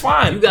fine. That's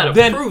fine. You got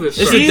to prove it.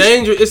 It's a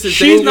dangerous.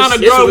 She's not a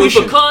girl.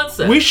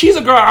 She's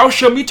a girl I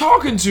should be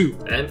talking to.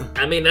 And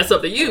I mean, that's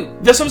up to you.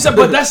 That's what I'm saying.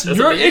 But that's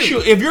your issue.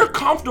 If you're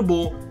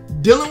comfortable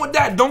dealing with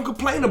that, don't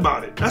complain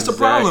about it. That's the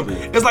problem.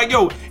 It's like,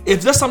 yo,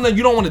 if there's something that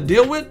you don't want to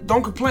deal with,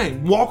 don't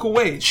complain. Walk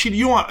away.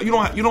 You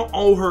don't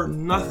owe her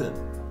nothing.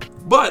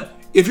 But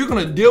if you're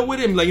gonna deal with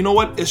it and be like, you know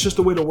what, it's just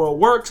the way the world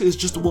works, it's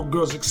just what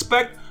girls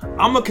expect,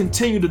 I'm gonna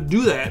continue to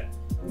do that,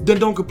 then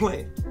don't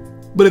complain.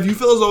 But if you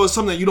feel as though it's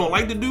something that you don't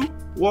like to do,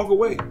 walk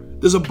away.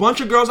 There's a bunch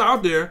of girls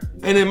out there,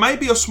 and it might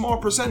be a small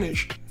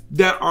percentage,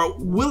 that are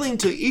willing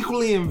to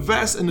equally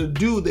invest in the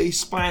dude they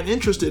find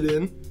interested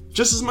in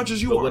just as much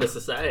as you are. But what does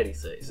society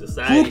say?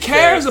 Society Who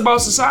cares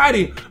about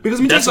society? Because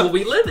that's what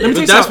we live in.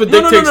 But that's what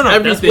dictates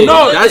everything.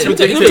 That's what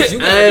dictates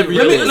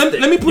everything.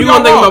 Let me prove you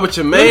gonna think about what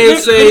your man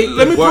say?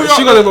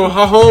 She gonna go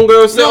her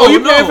homegirl say, "Oh,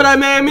 you paying for that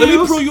man meals?" Let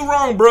me prove you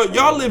wrong, bro.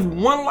 Y'all live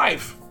one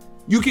life.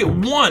 You get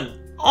one.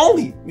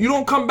 Only. You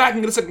don't come back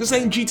and get a second. This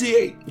ain't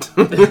GTA.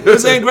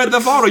 This ain't Grand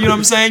Theft Auto. You know what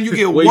I'm saying? You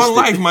get one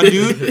life, my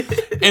dude.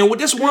 And with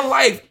this one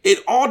life, it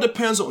all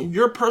depends on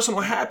your personal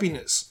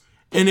happiness.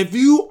 And if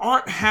you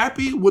aren't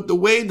happy with the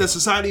way that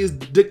society is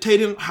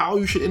dictating how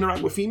you should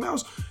interact with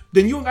females,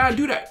 then you don't gotta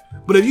do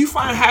that. But if you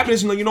find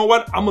happiness and like, you know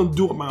what, I'm gonna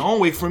do it my own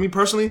way. For me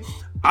personally,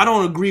 I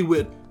don't agree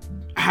with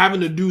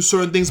having to do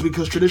certain things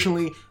because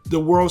traditionally the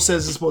world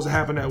says it's supposed to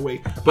happen that way.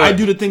 But I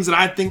do the things that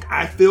I think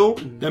I feel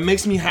that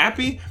makes me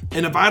happy,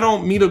 and if I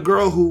don't meet a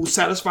girl who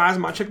satisfies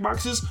my check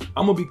boxes,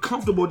 I'm gonna be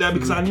comfortable with that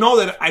because I know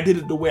that I did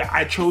it the way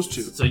I chose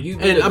to. So you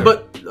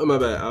my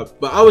bad.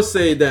 But I would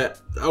say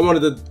that I wanted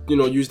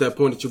to use that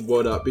point that you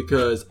brought up,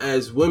 because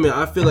as women,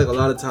 I feel like a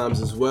lot of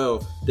times as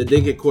well that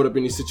they get caught up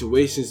in these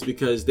situations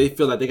because they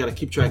feel like they gotta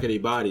keep track of their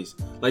bodies.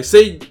 Like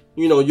say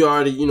you're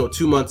already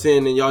 2 months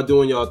in and y'all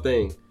doing y'all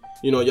thing.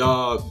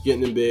 Y'all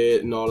getting in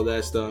bed and all of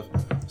that stuff.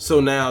 So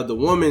now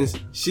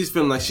the she's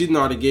feeling like she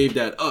already gave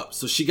that up.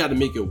 So she got to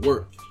make it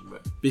work.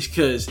 Right.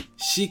 Because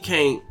she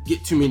can't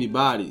get too many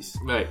bodies.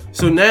 Right.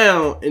 So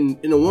now in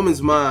a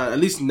woman's mind, at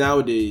least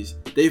nowadays,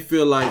 they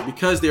feel like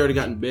because they already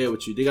got in bed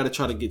with you, they got to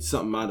try to get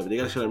something out of it. They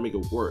got to try to make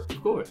it work.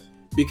 Of course.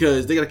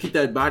 Because they got to keep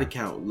that body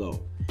count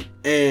low.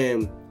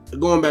 And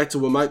going back to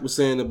what Mike was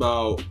saying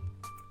about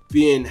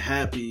being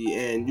happy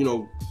and,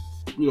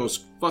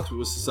 fuck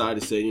what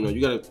society say. You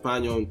gotta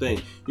find your own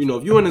thing.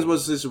 If you're in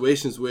those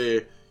situations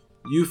where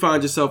you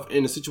find yourself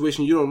in a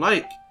situation you don't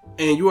like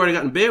and you already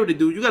got in bed with the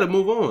dude, you gotta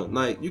move on.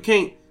 Like you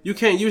can't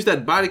use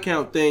that body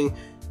count thing,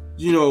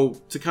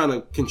 to kind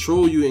of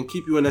control you and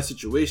keep you in that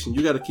situation.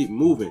 You gotta keep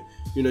moving.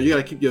 You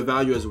gotta keep your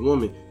value as a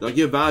woman. Like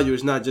your value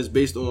is not just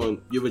based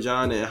on your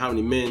vagina and how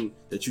many men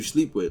that you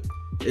sleep with.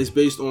 It's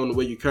based on the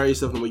way you carry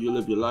yourself and the way you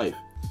live your life.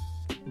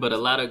 But a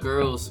lot of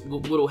girls,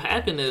 what will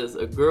happen is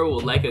a girl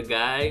will like a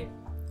guy,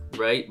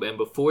 right? And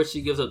before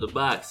she gives up the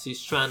box,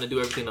 she's trying to do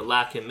everything to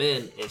lock him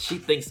in, and she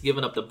thinks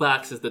giving up the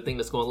box is the thing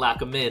that's going to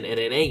lock him in, and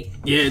it ain't.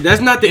 Yeah,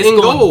 that's not the end goal.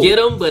 It's going to get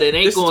him, but it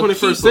ain't going to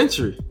keep him. This is 21st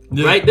century.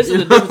 Right? This is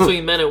the difference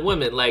between men and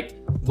women. Like,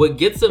 what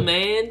gets a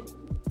man,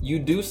 you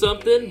do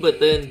something, but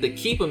then to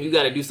keep him, you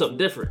got to do something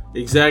different.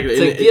 Exactly.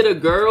 To get a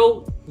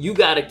girl, you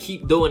got to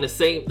keep doing the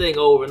same thing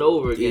over and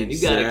over again.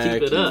 Exactly. You got to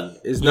keep it up.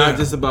 It's not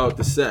just about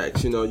the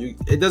sex,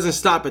 it doesn't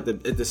stop at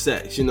the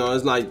sex,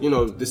 it's like,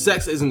 the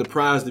sex isn't the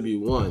prize to be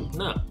won.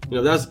 No.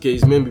 If that's the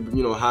case, men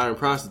be, hiring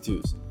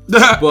prostitutes.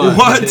 But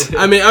what?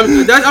 I mean,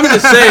 I'm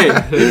just saying,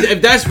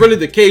 if that's really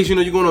the case,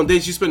 you're going on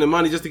dates, you spending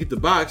money just to get the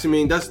box. I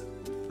mean, that's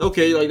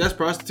okay. Like that's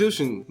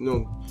prostitution,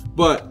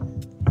 But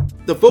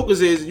the focus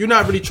is you're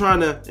not really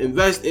trying to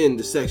invest in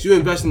the sex. You're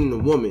investing in the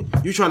woman.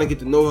 You're trying to get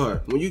to know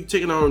her. When you're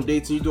taking her on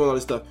dates and you're doing all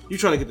this stuff, you're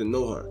trying to get to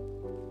know her.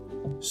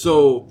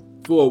 So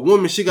for a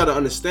woman, she got to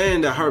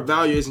understand that her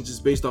value isn't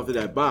just based off of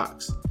that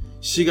box.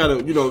 She got to,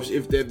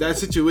 if that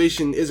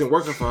situation isn't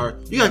working for her,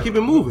 you got to keep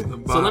it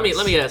moving. So let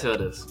me ask her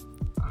this.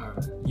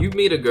 You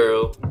meet a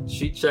girl,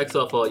 she checks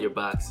off all your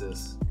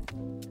boxes.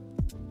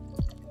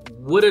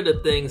 What are the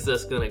things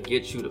that's going to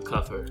get you to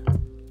cuff her?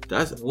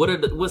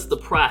 What's the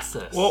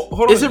process? Well,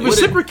 hold on. Is it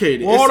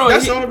reciprocated?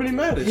 That's all that really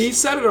matters. He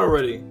said it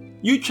already.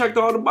 You checked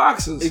all the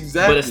boxes.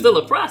 Exactly. But it's still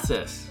a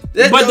process.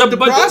 But the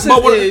process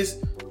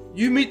is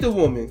you meet the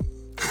woman,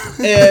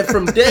 and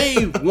from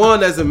day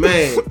one as a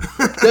man,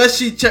 does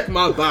she check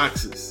my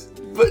boxes?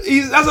 But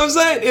that's what I'm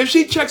saying. If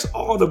she checks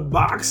all the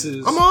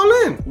boxes, I'm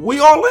all in.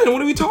 We all in.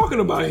 What are we talking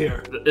about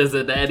here? Is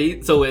it that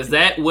easy? So is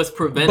that what's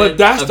preventing but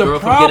that's a girl the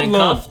from getting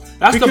cuffed?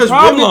 That's because the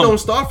problem. Women don't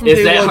start from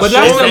day one.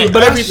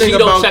 But everything she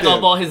don't check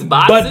off all his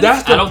boxes. But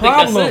that's the problem.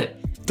 I don't think that's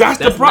it. That's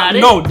the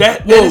problem. not No,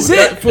 that is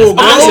that- it. for a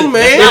grown man.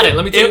 That's not it.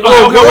 Let me tell you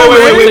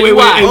Okay,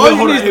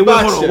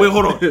 why. wait,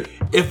 hold on.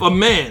 If a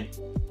man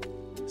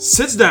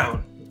sits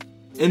down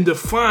and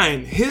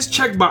define his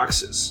check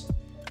boxes,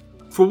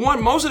 for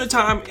one, most of the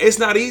time, it's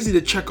not easy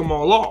to check them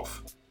all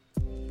off.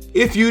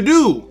 If you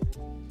do,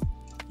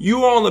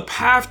 you are on the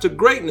path to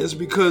greatness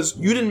because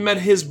you didn't met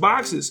his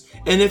boxes,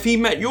 and if he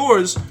met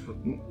yours,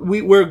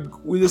 we're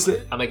just. I'm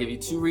gonna give you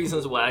 2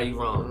 reasons why you're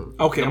wrong.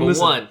 Okay, Number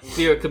 1,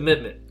 fear of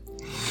commitment.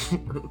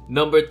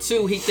 Number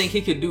 2, he think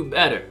he could do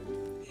better.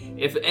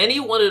 If any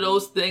one of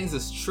those things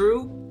is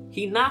true,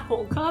 he not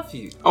gonna cuff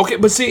you. Okay,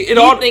 but see, it He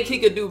all. think he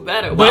could do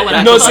better. But, Why would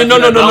I no, cuff see, you? no,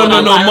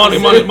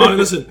 money.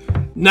 Listen,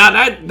 now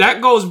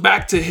that goes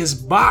back to his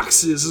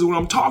boxes. Is what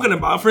I'm talking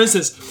about. For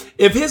instance,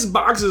 if his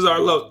boxes are,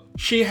 look,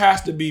 she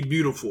has to be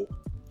beautiful.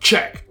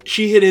 Check.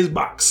 She hit his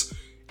box.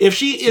 If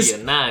she is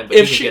a 9, but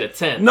he can get a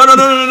 10. No.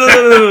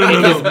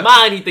 In his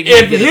mind, he think he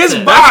If can get his a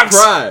 10. box,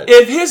 pride.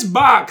 if his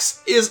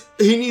box is,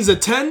 he needs a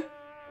 10,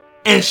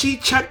 and she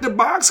checked the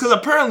box, because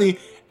apparently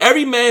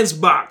every man's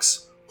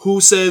box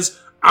who says,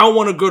 I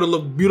want a girl to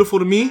look beautiful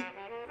to me,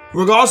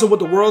 regardless of what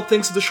the world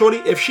thinks of the shorty,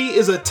 if she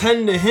is a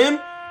 10 to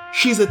him,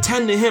 she's a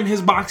 10 to him,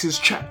 his box is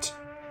checked.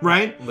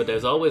 Right? But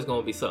there's always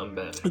gonna be something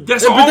better.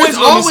 There's Yeah, but always, there's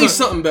always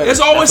something better. It's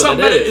always That's what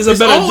something it better. is. It's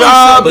a better always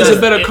job. something It's a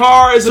better. better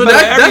car. It's a So better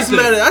that's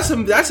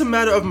everything. that's a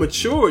matter of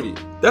maturity.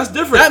 That's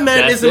different. That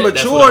man That's isn't it.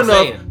 That's mature what I'm enough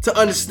saying. to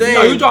understand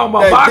No, you're talking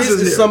about that boxes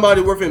this is here. somebody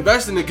worth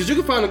investing in. Because you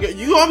can find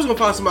you always gonna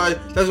find somebody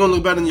that's gonna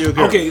look better than your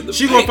girl. Okay,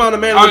 she gonna find a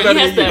man all that look right,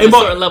 better he than has you. to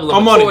have a certain level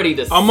of maturity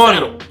to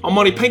settle.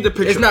 Money. Paint the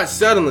picture. It's not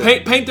settling.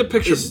 Paint the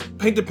picture.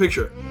 Paint the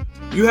picture.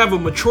 You have a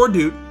mature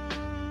dude,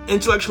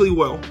 intellectually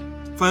well,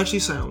 financially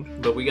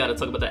sound. But we gotta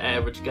talk about the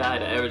average guy.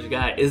 The average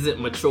guy isn't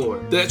mature.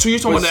 So you're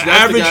talking But about the that's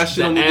average. guy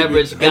she don't need to be.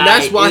 average guy and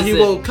that's why he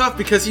isn't- won't cuff,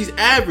 because he's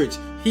average.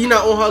 He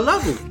not on her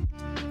level.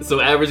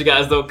 So average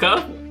guys don't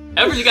cuff?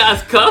 Average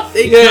guys cuff?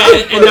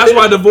 Yeah, and that's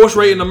why divorce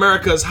rate in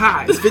America is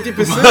high.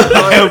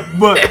 50%.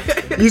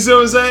 But you see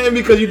what I'm saying?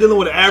 Because you're dealing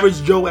with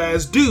average Joe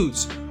ass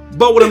dudes.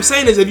 But what I'm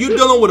saying is, if you're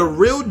dealing with a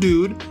real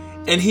dude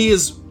and he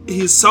is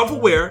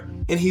self-aware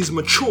and he's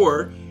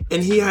mature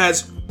and he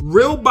has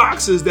real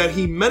boxes that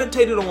he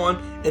meditated on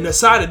and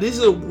decided this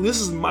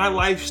is my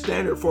life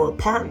standard for a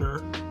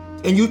partner,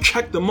 and you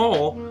check them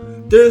all,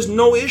 there's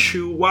no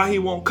issue why he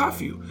won't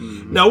cuff you.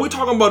 Mm-hmm. Now we're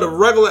talking about a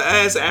regular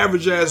ass,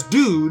 average ass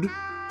dude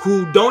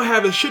who don't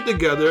have his shit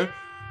together.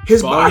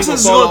 His Well, he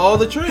boxes gonna follow all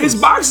the trends. His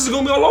boxes are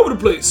gonna be all over the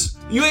place.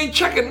 You ain't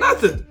checking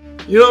nothing.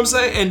 You know what I'm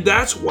saying? And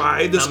that's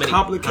why this How many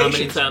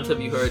complication. times have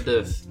you heard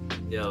this?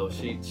 Yo,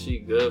 she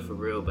good for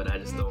real, but I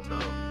just don't know.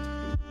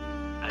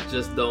 I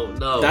just don't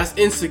know. That's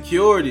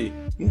insecurity.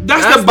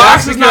 That's the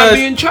boxes not because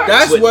being checked.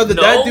 That's But whether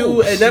that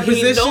no, dude in that he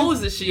position.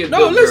 knows that she a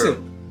No, good listen.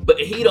 girl, but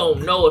he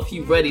don't know if he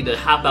ready to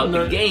hop out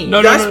the game.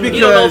 no, That's no, because-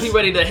 He don't know if he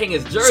ready to hang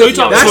his jersey. So you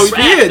talking- on That's the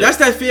fear. rafters. That's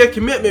that fear of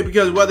commitment,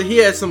 because whether he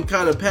had some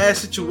kind of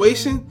past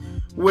situation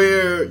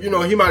where, you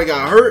know, he might have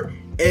got hurt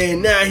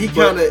and now he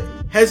kind of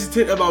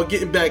hesitant about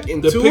getting back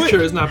into the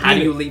picture it. is not How do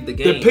painted. you leave the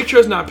game? The picture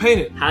is not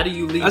painted. How do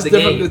you leave That's the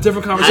different. game? The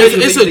different How do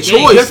conversation. you It's leave a the game?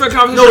 choice. Different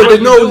conversation. No, How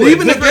do no, you do it?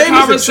 leaving the Different game is a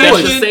conversation. choice.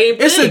 It's the same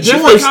It's a thing.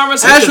 Different choice.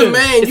 conversation. As a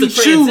man, It's you a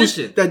choose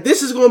transition. that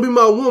this is going to be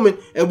my woman,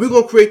 and we're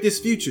going to create this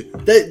future.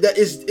 That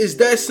is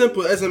that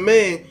simple. As a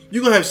man,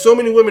 you're going to have so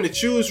many women to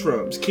choose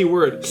from.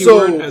 Keyword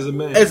So as a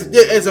man. as a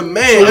man, as a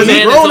Man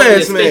is grown only ass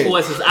as faithful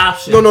man. as his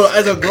options. No,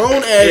 as a grown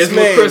ass It's what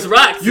man, Chris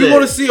Rock you're said.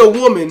 going to see a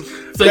woman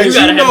So that you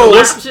gotta have know no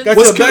that's options? your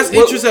What's best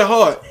Chris- interest at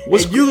heart,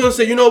 what's- and you're going to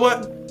say, you know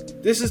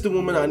what? This is the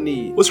woman I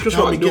need. What's Chris to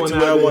help Rock me get doing to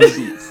where I want to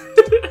nowadays?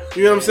 be?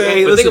 You know what I'm saying?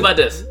 Hey, But listen. think about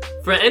this.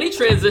 For any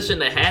transition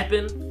to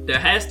happen, there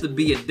has to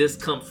be a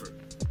discomfort.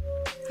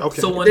 Okay.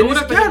 So in Then order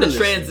it's for him to catalyst.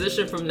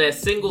 transition from that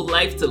single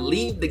life to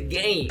leave the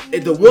game,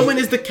 And the woman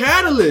is the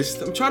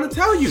catalyst. I'm trying to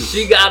tell you.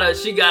 she gotta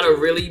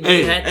really be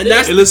Hey, that And thing.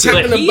 that's Hey, listen.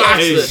 checking But the he box.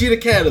 has to- She the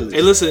catalyst.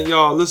 Hey, listen,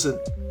 y'all. Listen.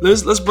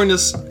 Let's bring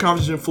this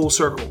conversation full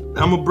circle.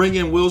 I'm gonna bring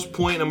in Will's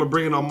point. And I'm gonna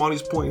bring in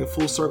Armani's point in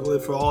full circle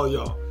for all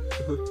y'all.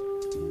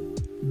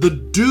 The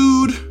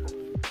dude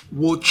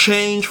will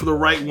change for the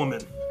right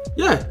woman.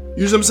 Yeah.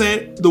 You know what I'm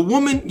saying? The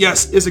woman,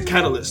 yes, is a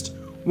catalyst.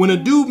 When a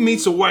dude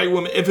meets a white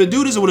woman, if a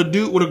dude is with a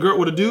girl,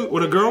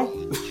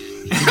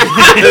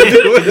 I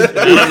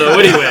don't know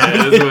what he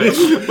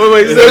was.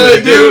 Wait, Is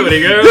it a dude with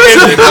a girl?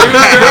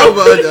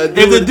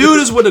 if the dude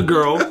is with a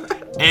girl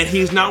and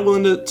he's not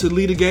willing to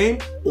lead a game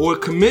or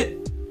commit,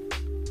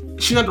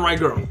 she's not the right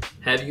girl.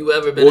 Have you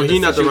ever been Or he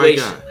in a not the right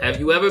situation? guy. Have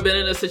you ever been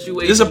in a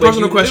situation? This is a where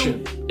personal you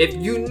question. If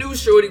you knew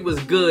Shorty was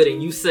good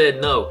and you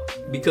said no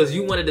because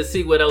you wanted to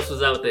see what else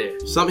was out there.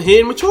 Something he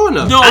ain't mature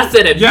enough. No, I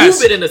said, have yes.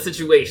 you been in a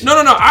situation?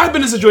 No. I've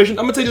been in a situation.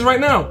 I'm gonna tell you this right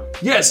now.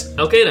 Yes.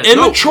 Okay then.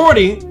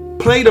 Immaturity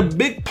played a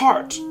big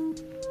part,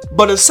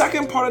 but the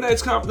second part of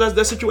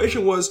that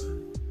situation was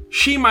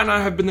she might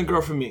not have been the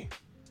girl for me.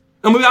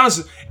 I'm gonna be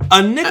honest. A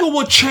nigga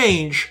will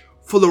change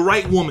for the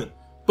right woman.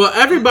 But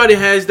everybody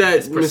has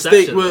that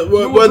mistake. perception.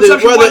 Whether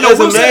Perception, as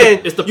a we'll say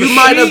man, it's the you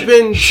might have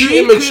been too she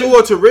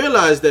immature to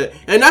realize that,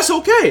 and that's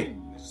okay.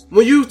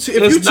 when if you it's too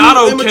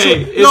not immature,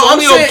 okay. It's no,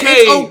 only I'm saying okay.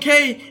 it's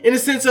okay in the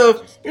sense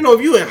of, you know,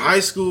 if you in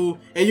high school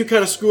and you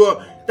kind of screw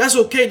up, that's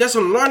okay. That's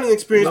a learning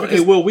experience No, because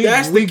hey, Will,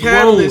 that's we the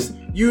catalyst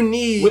grown. you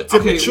need to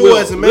Okay, mature Will,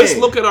 as a man. let's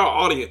look at our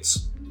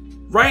audience.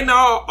 Right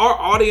now, our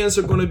audience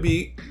are going to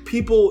be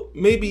people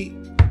maybe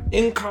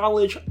in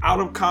college, out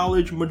of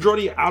college,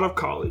 majority out of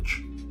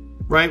college.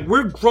 Right?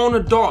 We're grown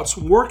adults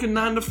working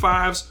 9 to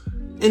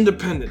 5s,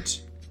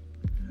 independent.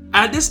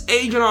 At this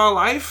age in our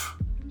life,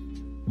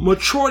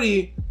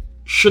 maturity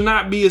should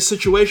not be a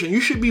situation.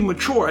 You should be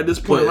mature at this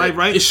point in life,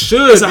 right? It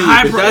should It's a be,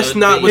 high but that's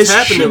not what's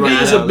happening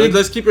right now.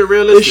 Let's keep it It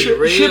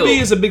realistic. should be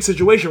as a big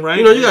situation, right?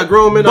 You know, you got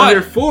grown men out But-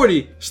 here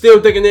 40 still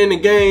thinking they're in the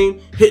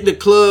game, hitting the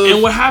club,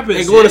 And what happens?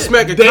 and going to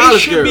smack at They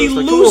college should girls. be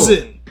Like, come on.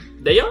 losing.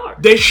 They are.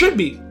 They should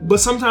be. But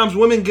sometimes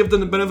women give them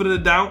the benefit of the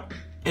doubt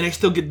and they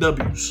still get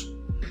W's.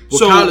 With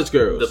college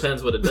girls.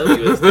 Depends what a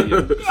W is to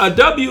you. A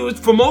W is,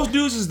 for most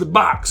dudes is the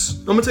box.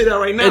 I'm gonna tell you that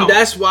right now. And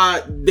that's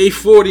why they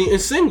 40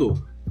 and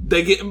single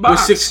they getting with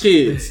boxed. 6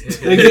 kids.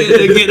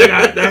 They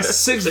got that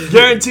 6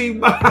 guaranteed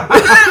box.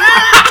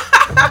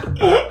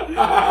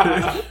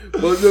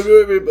 But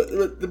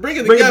to bring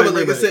it together,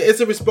 like I said, it's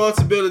a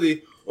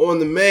responsibility on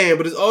the man,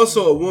 but it's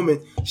also a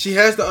woman. She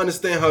has to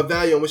understand her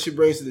value and what she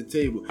brings to the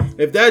table.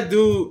 If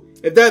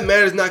that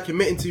man is not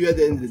committing to you at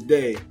the end of the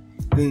day,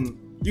 then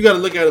you got to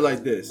look at it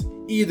like this.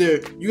 Either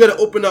you got to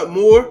open up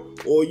more,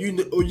 or you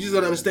just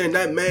got to understand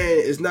that man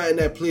is not in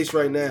that place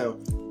right now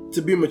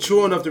to be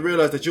mature enough to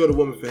realize that you're the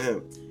woman for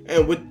him.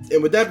 And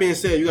with that being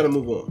said, you got to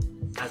move on.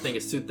 I think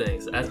it's 2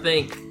 things. I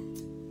think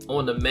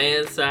on the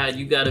man side,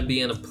 you got to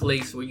be in a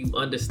place where you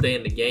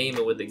understand the game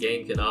and what the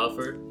game can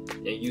offer,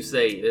 and you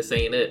say, this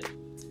ain't it.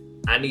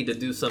 I need to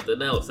do something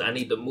else. I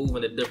need to move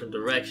in a different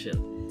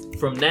direction.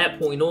 From that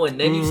point on,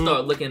 then you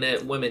start looking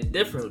at women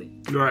differently.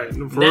 Right. For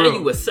Now real.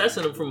 you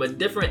assessing them from a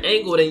different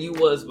angle than you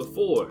was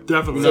before.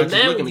 Definitely. So Not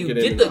just now looking when to you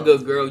get get in the and out.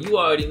 good girl, you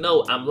already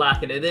know I'm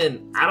locking it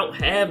in. I don't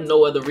have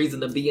no other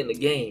reason to be in the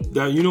game.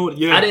 That, you know what?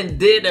 Yeah. I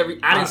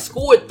didn't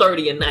scored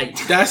 30 a night.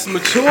 That's I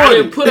maturity.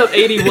 didn't put up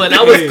 81.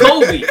 I was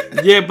Kobe.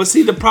 Yeah, but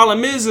see, the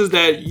problem is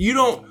that you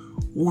don't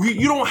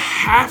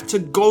have to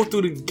go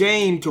through the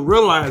game to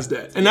realize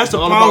that, and that's the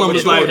all problem. about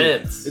Is like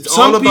maturity. It's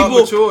some all about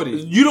people, maturity.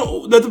 you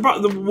don't. That's the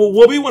problem.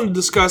 What we want to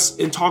discuss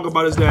and talk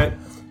about is that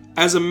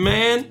as a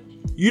man,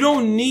 you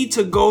don't need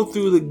to go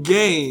through the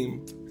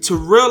game to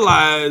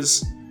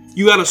realize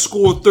you got to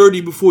score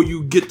 30 before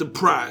you get the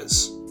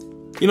prize.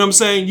 You know what I'm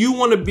saying? You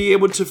want to be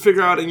able to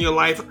figure out in your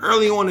life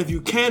early on, if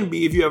you can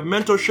be, if you have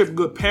mentorship,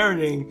 good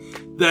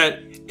parenting, that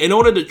in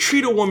order to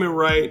treat a woman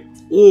right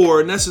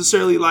or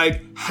necessarily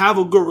like have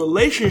a good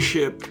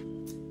relationship,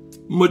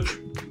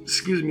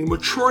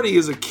 maturity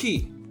is a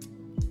key.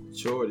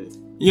 Maturity.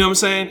 You know what I'm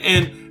saying?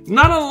 And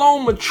not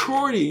alone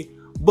maturity,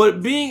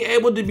 but being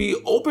able to be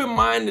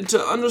open-minded to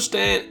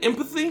understand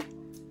empathy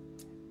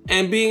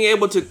and being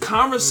able to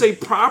conversate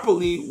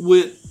properly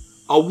with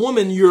a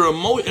woman, your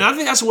emotion. And I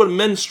think that's what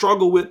men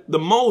struggle with the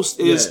most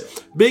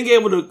is being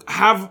able to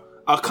have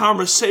a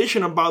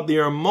conversation about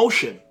their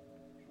emotion.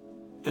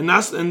 And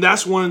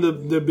that's one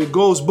of the big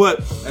goals. But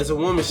As a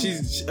woman,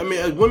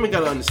 a woman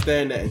gotta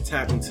understand that and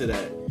tap into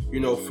that. You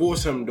know,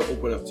 force him to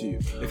open up to you.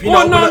 If he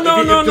Well, not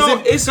no.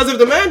 Because if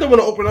the man don't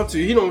want to open up to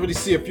you, he don't really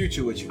see a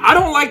future with you. I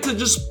don't like to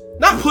just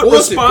Not put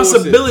force it,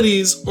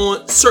 responsibilities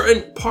on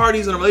certain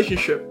parties in a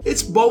relationship.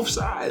 It's both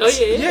sides. Oh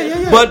yeah.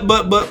 Yeah. But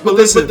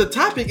listen. But the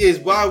topic is,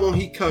 why won't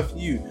he cuff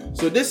you?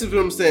 So this is what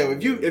I'm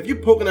saying. If you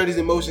poking out his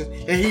emotions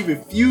and he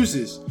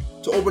refuses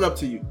to open up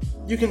to you,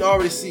 you can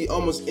already see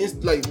almost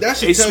like that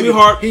should Hey, tell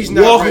sweetheart, you he's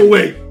not walk ready.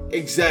 away.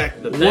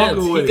 Exactly.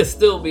 Depends. away. He could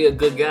still be a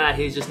good guy.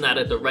 He's just not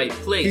at the right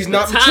place. He's The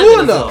not timing mature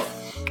is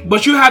enough. off.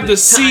 But you have to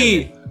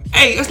see,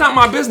 hey, it's not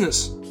my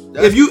business.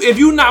 If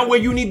you're not where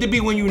you need to be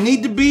when you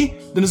need to be,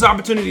 then this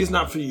opportunity is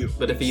not for you.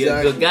 But if he's a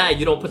Exactly. good guy,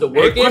 you don't put the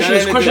work in. Question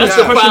is- That's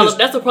the problem.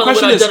 That's the problem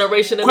with our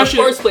generation in the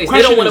first place.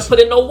 They don't want to put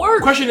in no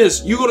work. Question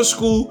is, you go to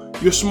school,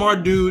 you're a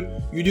smart dude,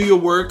 you do your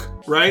work,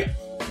 right?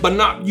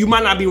 But you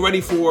might not be ready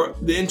for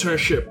the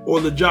internship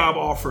or the job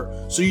offer.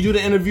 So you do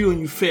the interview and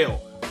you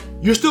fail.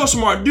 You're still a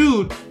smart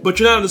dude, but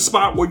you're not at the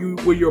spot where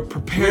you're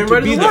prepared to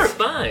ready be to there. work.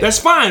 Fine. That's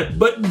fine,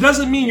 but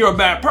doesn't mean you're a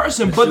bad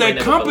person. But you that ain't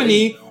never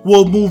company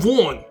will move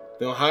on.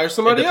 They'll hire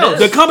somebody It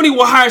depends. else. The company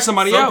will hire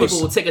somebody Some else.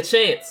 people will take a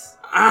chance,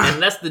 and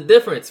that's the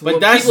difference. But When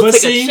that's- people but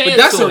take see, a but chance,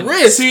 that's a on you.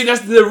 risk. See,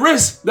 that's the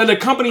risk that the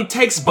company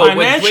takes But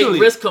with financially.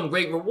 great risk come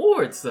great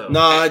rewards, though.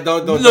 Nah,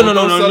 don't No. sell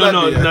that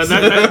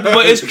BS.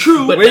 But it's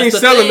true. But We that's ain't the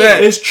selling thing.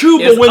 that. It's true.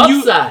 It's But when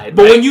upside,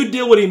 when right? you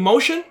deal with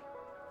emotion,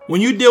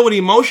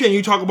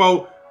 you talk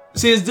about.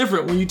 See, it's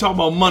different when you talk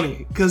about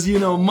money, because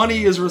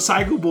money is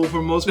recyclable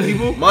for most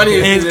people. Money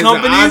is and an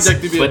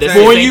object to be But this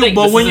obtained. is when the you- thing.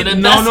 but This when is an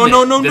you- no,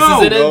 investment. This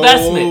is an No.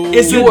 investment.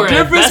 It's You a are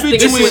difference investing between-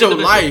 into This is your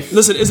individual. life.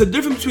 Listen, it's a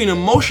difference between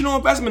emotional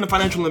investment and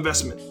financial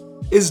investment.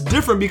 It's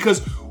different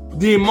because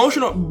the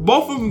emotional,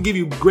 both of them give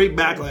you great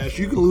backlash.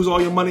 You can lose all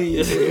your money,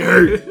 it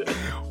hurt.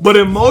 But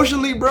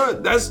emotionally, bro,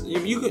 that's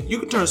you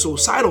can turn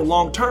suicidal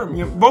long term.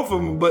 Both of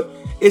them, but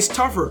it's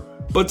tougher.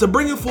 But to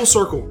bring it full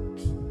circle,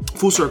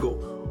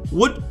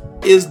 what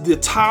is the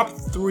top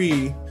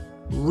 3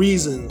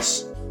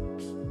 reasons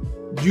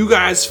you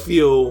guys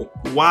feel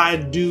why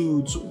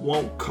dudes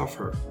won't cuff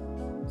her?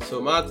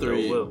 So my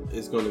 3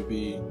 is going to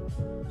be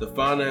the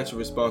financial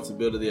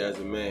responsibility as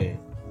a man.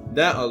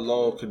 That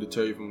alone could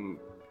deter you from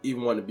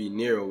even wanting to be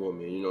near a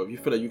woman. You know, if you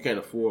feel like you can't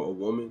afford a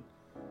woman,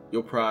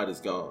 your pride is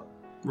gone.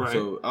 Right.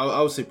 So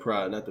I would say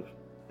pride, not the.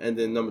 And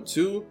then number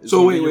 2.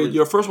 So wait,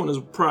 your first one is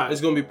pride.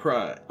 It's gonna be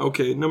pride.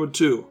 Okay, number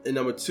 2. And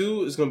number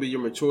 2 is gonna be your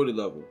maturity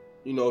level.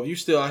 You know, if you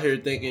still out here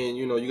thinking,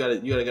 you know, you gotta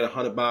get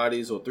 100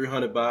 bodies or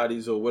 300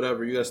 bodies or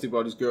whatever, you gotta sleep with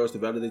all these girls to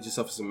validate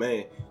yourself as a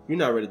man. You're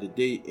not ready to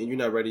date, and you're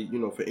not ready, you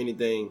know, for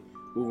anything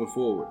moving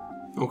forward.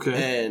 Okay.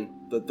 And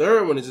the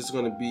third one is just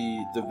gonna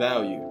be the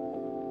value.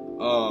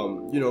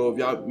 You know, if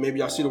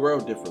y'all see the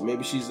world different.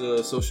 Maybe she's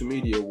a social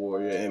media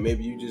warrior, and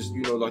maybe you just,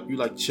 you know, like you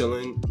like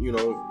chilling. You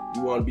know,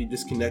 you want to be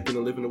disconnected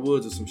and live in the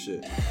woods or some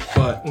shit.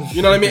 But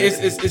you know what I mean?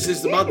 It's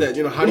just about that.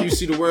 You know, how do you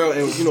see the world,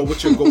 and you know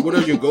what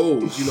are your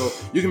goals? You know,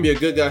 you can be a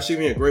good guy, she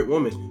can be a great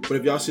woman, but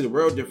if y'all see the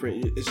world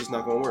different, it's just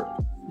not gonna work.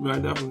 Right,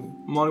 definitely.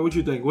 Molly, what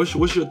you think? What's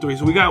your 3?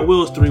 So we got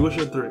Will's 3. What's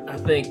your 3? I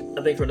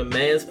think from the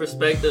man's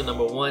perspective,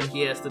 number 1,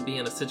 he has to be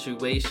in a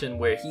situation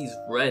where he's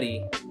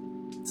ready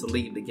to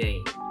lead the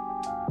game.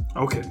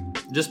 Okay.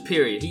 Just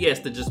period. He has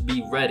to just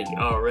be ready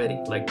already,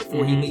 like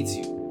before he meets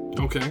you.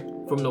 Okay.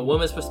 From the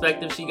woman's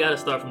perspective, she got to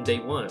start from day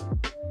 1.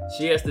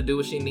 She has to do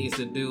what she needs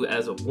to do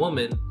as a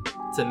woman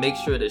to make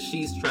sure that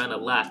she's trying to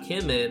lock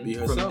him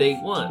in from day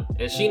 1.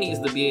 And she needs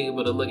to be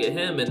able to look at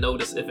him and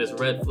notice if it's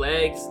red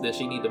flags, then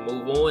she need to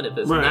move on. If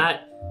it's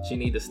not, she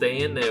need to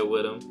stay in there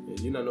with him. Yeah,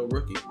 you're not no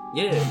rookie.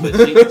 Yeah,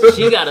 but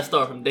she got to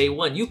start from day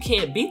 1. You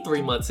can't be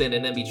 3 months in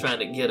and then be trying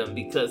to get him,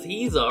 because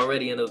he's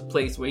already in a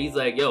place where he's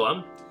like,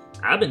 yo,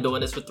 I've been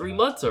doing this for 3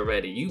 months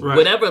already.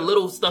 Whatever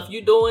little stuff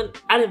you doing,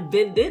 I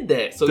did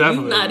that. So you're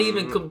not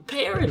even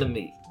comparing to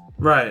me.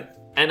 Right.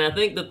 And I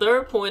think the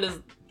third point is,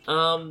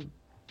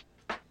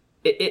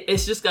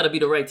 it's just got to be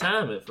the right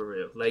timing for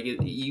real. Like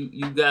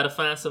you got to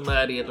find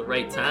somebody at the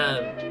right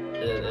time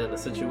and the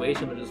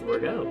situation to just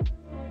work out.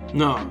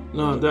 No,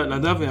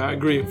 definitely I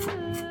agree.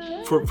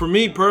 For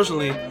me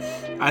personally,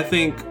 I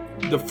think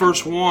the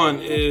first one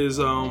is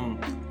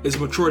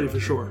maturity for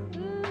sure.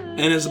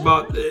 And it's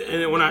about,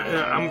 and when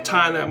I'm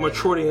tying that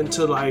maturity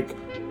into, like,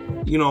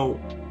 you know,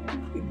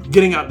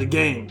 getting out the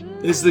game.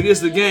 It's the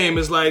game.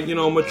 It's like, you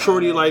know,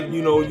 maturity, like,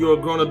 you know, you're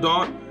a grown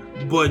adult,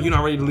 but you're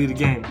not ready to lead the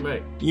game.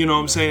 Right. You know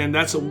what I'm saying? And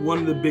that's one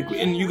of the big,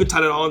 and you could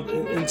tie that all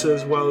into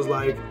as well as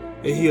like,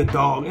 he a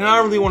dog. And I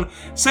really want to,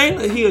 saying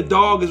that he a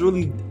dog is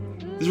really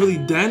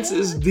dense,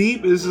 it's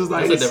deep, it's just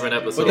like... It's a different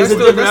episode. It's a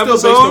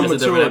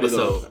different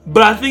episode.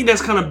 But I think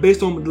that's kind of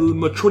based on the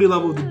maturity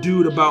level of the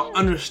dude about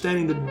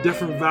understanding the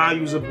different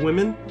values of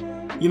women.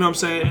 You know what I'm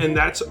saying? And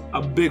that's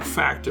a big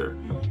factor.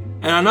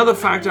 And another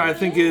factor I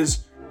think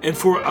is, and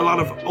for a lot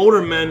of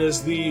older men,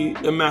 is the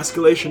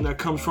emasculation that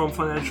comes from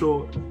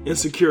financial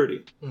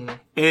insecurity. Mm-hmm.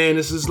 And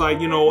it's just like,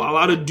 you know, a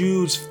lot of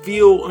dudes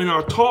feel and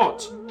are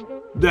taught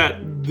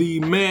that the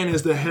man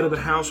is the head of the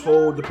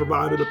household, the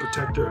provider, the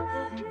protector.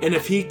 And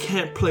if he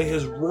can't play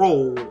his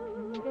role,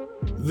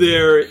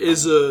 there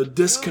is a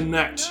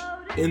disconnect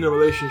in the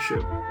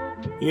relationship.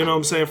 You know what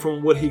I'm saying?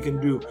 From what he can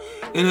do.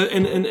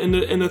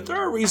 And the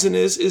third reason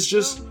is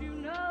just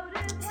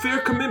fair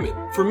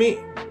commitment for me.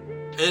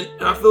 And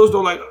I feel as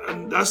though like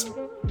that's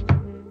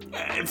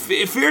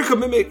fair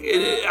commitment.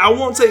 I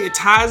won't say it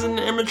ties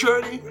into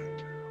immaturity,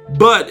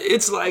 but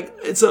it's like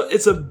it's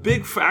a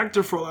big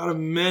factor for a lot of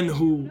men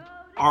who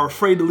are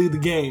afraid to lead the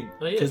game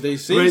because they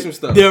see some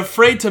stuff. They're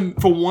afraid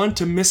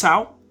to miss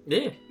out.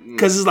 Yeah,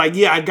 because it's like,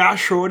 yeah, I got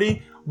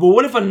shorty, but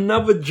what if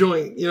another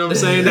joint? You know what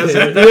I'm saying? That's, you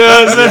know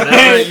what I'm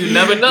saying? You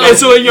never know. And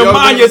so in your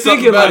mind, you're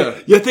thinking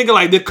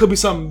like there could be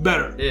something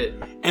better. Yeah,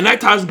 and that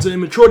ties into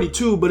immaturity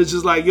too. But it's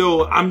just like,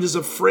 yo, I'm just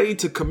afraid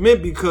to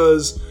commit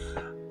because,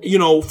 you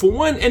know, for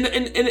one, and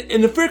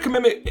the fair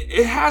commitment,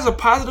 it has a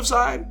positive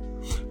side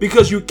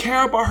because you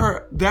care about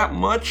her that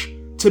much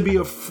to be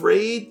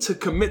afraid to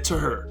commit to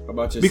her.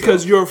 About yourself.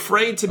 Because you're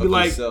afraid to be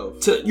like,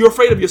 you're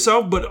afraid of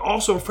yourself, but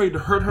also afraid to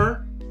hurt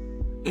her.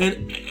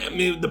 And I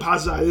mean, the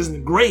positive side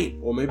isn't great.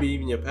 Or maybe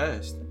even your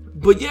past.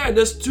 But yeah,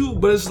 that's too.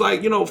 But it's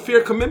like, you know,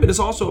 fair commitment is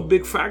also a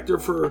big factor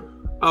for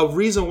a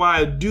reason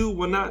why a dude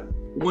will not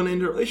want to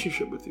end a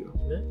relationship with you.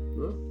 Yeah.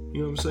 You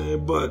know what I'm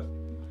saying? But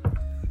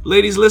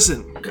ladies,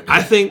 listen.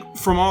 I think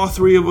from all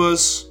three of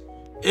us,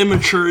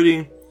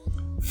 immaturity,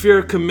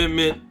 fair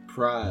commitment,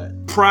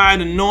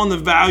 pride, and knowing the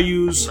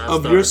values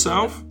of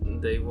yourself.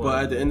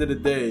 But at the end of the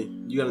day,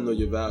 you gotta know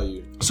your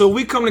value. So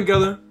we come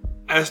together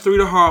as Three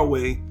the Hard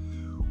Way.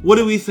 What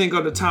do we think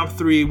are the top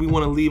 3 we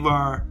want to leave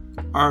our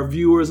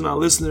viewers and our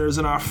listeners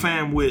and our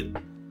fam with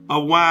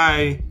of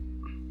why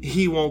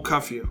he won't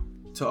cuff you?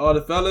 To all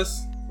the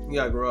fellas, you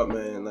gotta grow up,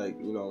 man. Like,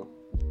 you know,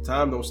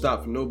 time don't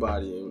stop for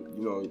nobody. And,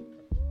 you know,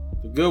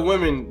 the good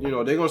women, you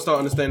know, they're gonna start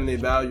understanding their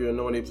value and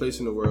knowing their place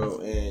in the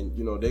world. And,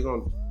 you know, they're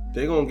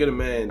gonna get a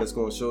man that's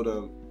gonna show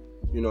them,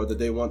 you know, that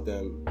they want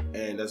them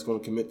and that's gonna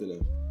commit to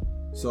them.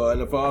 So,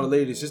 and for all the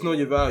ladies, just know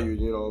your value,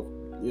 you know.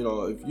 You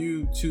know, if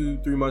you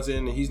 2-3 months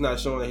in and he's not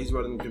showing that he's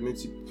ready to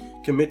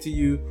commit to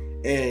you,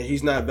 and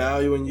he's not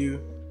valuing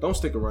you, don't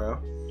stick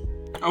around.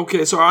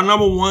 Okay, so our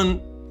number one,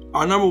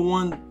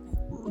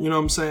 you know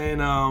what I'm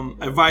saying,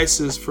 advice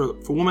is for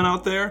women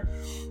out there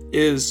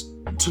is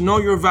to know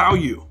your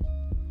value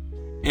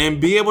and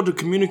be able to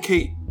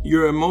communicate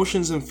your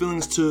emotions and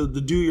feelings to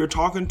the dude you're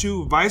talking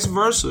to, vice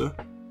versa,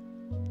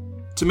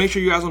 to make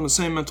sure you guys are on the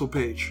same mental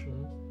page.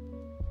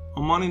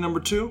 Amani, number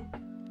 2.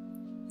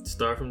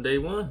 Start from day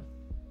one.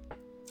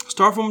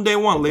 Start from day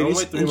one,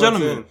 ladies and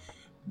gentlemen.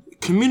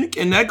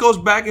 And that goes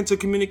back into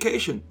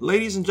communication.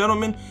 Ladies and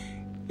gentlemen,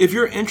 if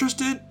you're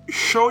interested,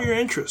 show your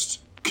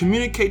interest.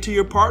 Communicate to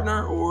your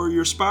partner or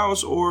your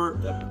spouse or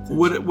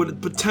with a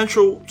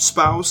potential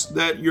spouse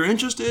that you're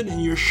interested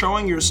and you're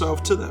showing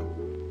yourself to them.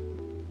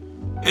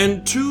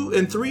 And 2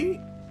 and 3,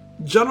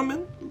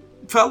 gentlemen,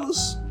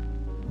 fellas,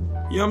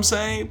 you know what I'm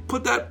saying?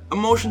 Put that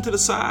emotion to the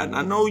side.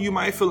 I know you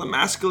might feel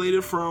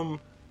emasculated from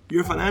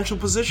your financial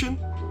position,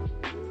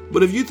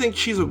 but if you think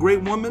she's a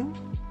great woman,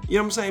 you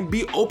know what I'm saying?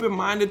 Be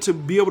open-minded to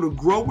be able to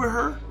grow with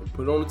her.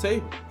 Put it on the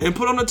table. And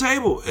put it on the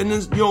table. And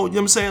then, you know what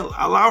I'm saying?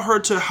 Allow her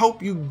to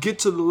help you get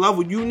to the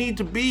level you need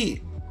to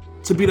be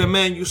the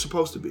man you're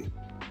supposed to be.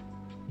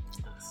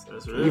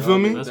 That's real. You feel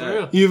me? That's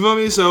real. You feel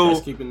me? So,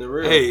 That's keeping it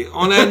real. Hey,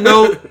 on that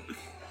note,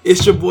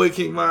 it's your boy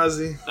King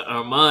Mozzie.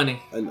 Armani.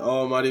 And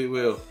Almighty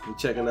Will. We're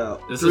checking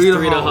out. This is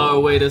 3 the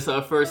Hard Way. This is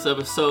our first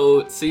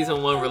episode,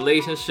 season 1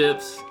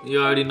 relationships.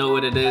 You already know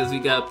what it is. We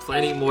got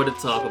plenty more to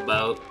talk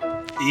about.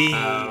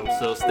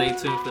 So stay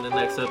tuned for the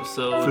next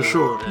episode. For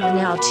sure. You're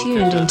now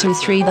tuned into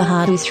 3 the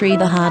Hard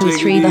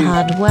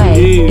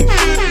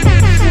Way.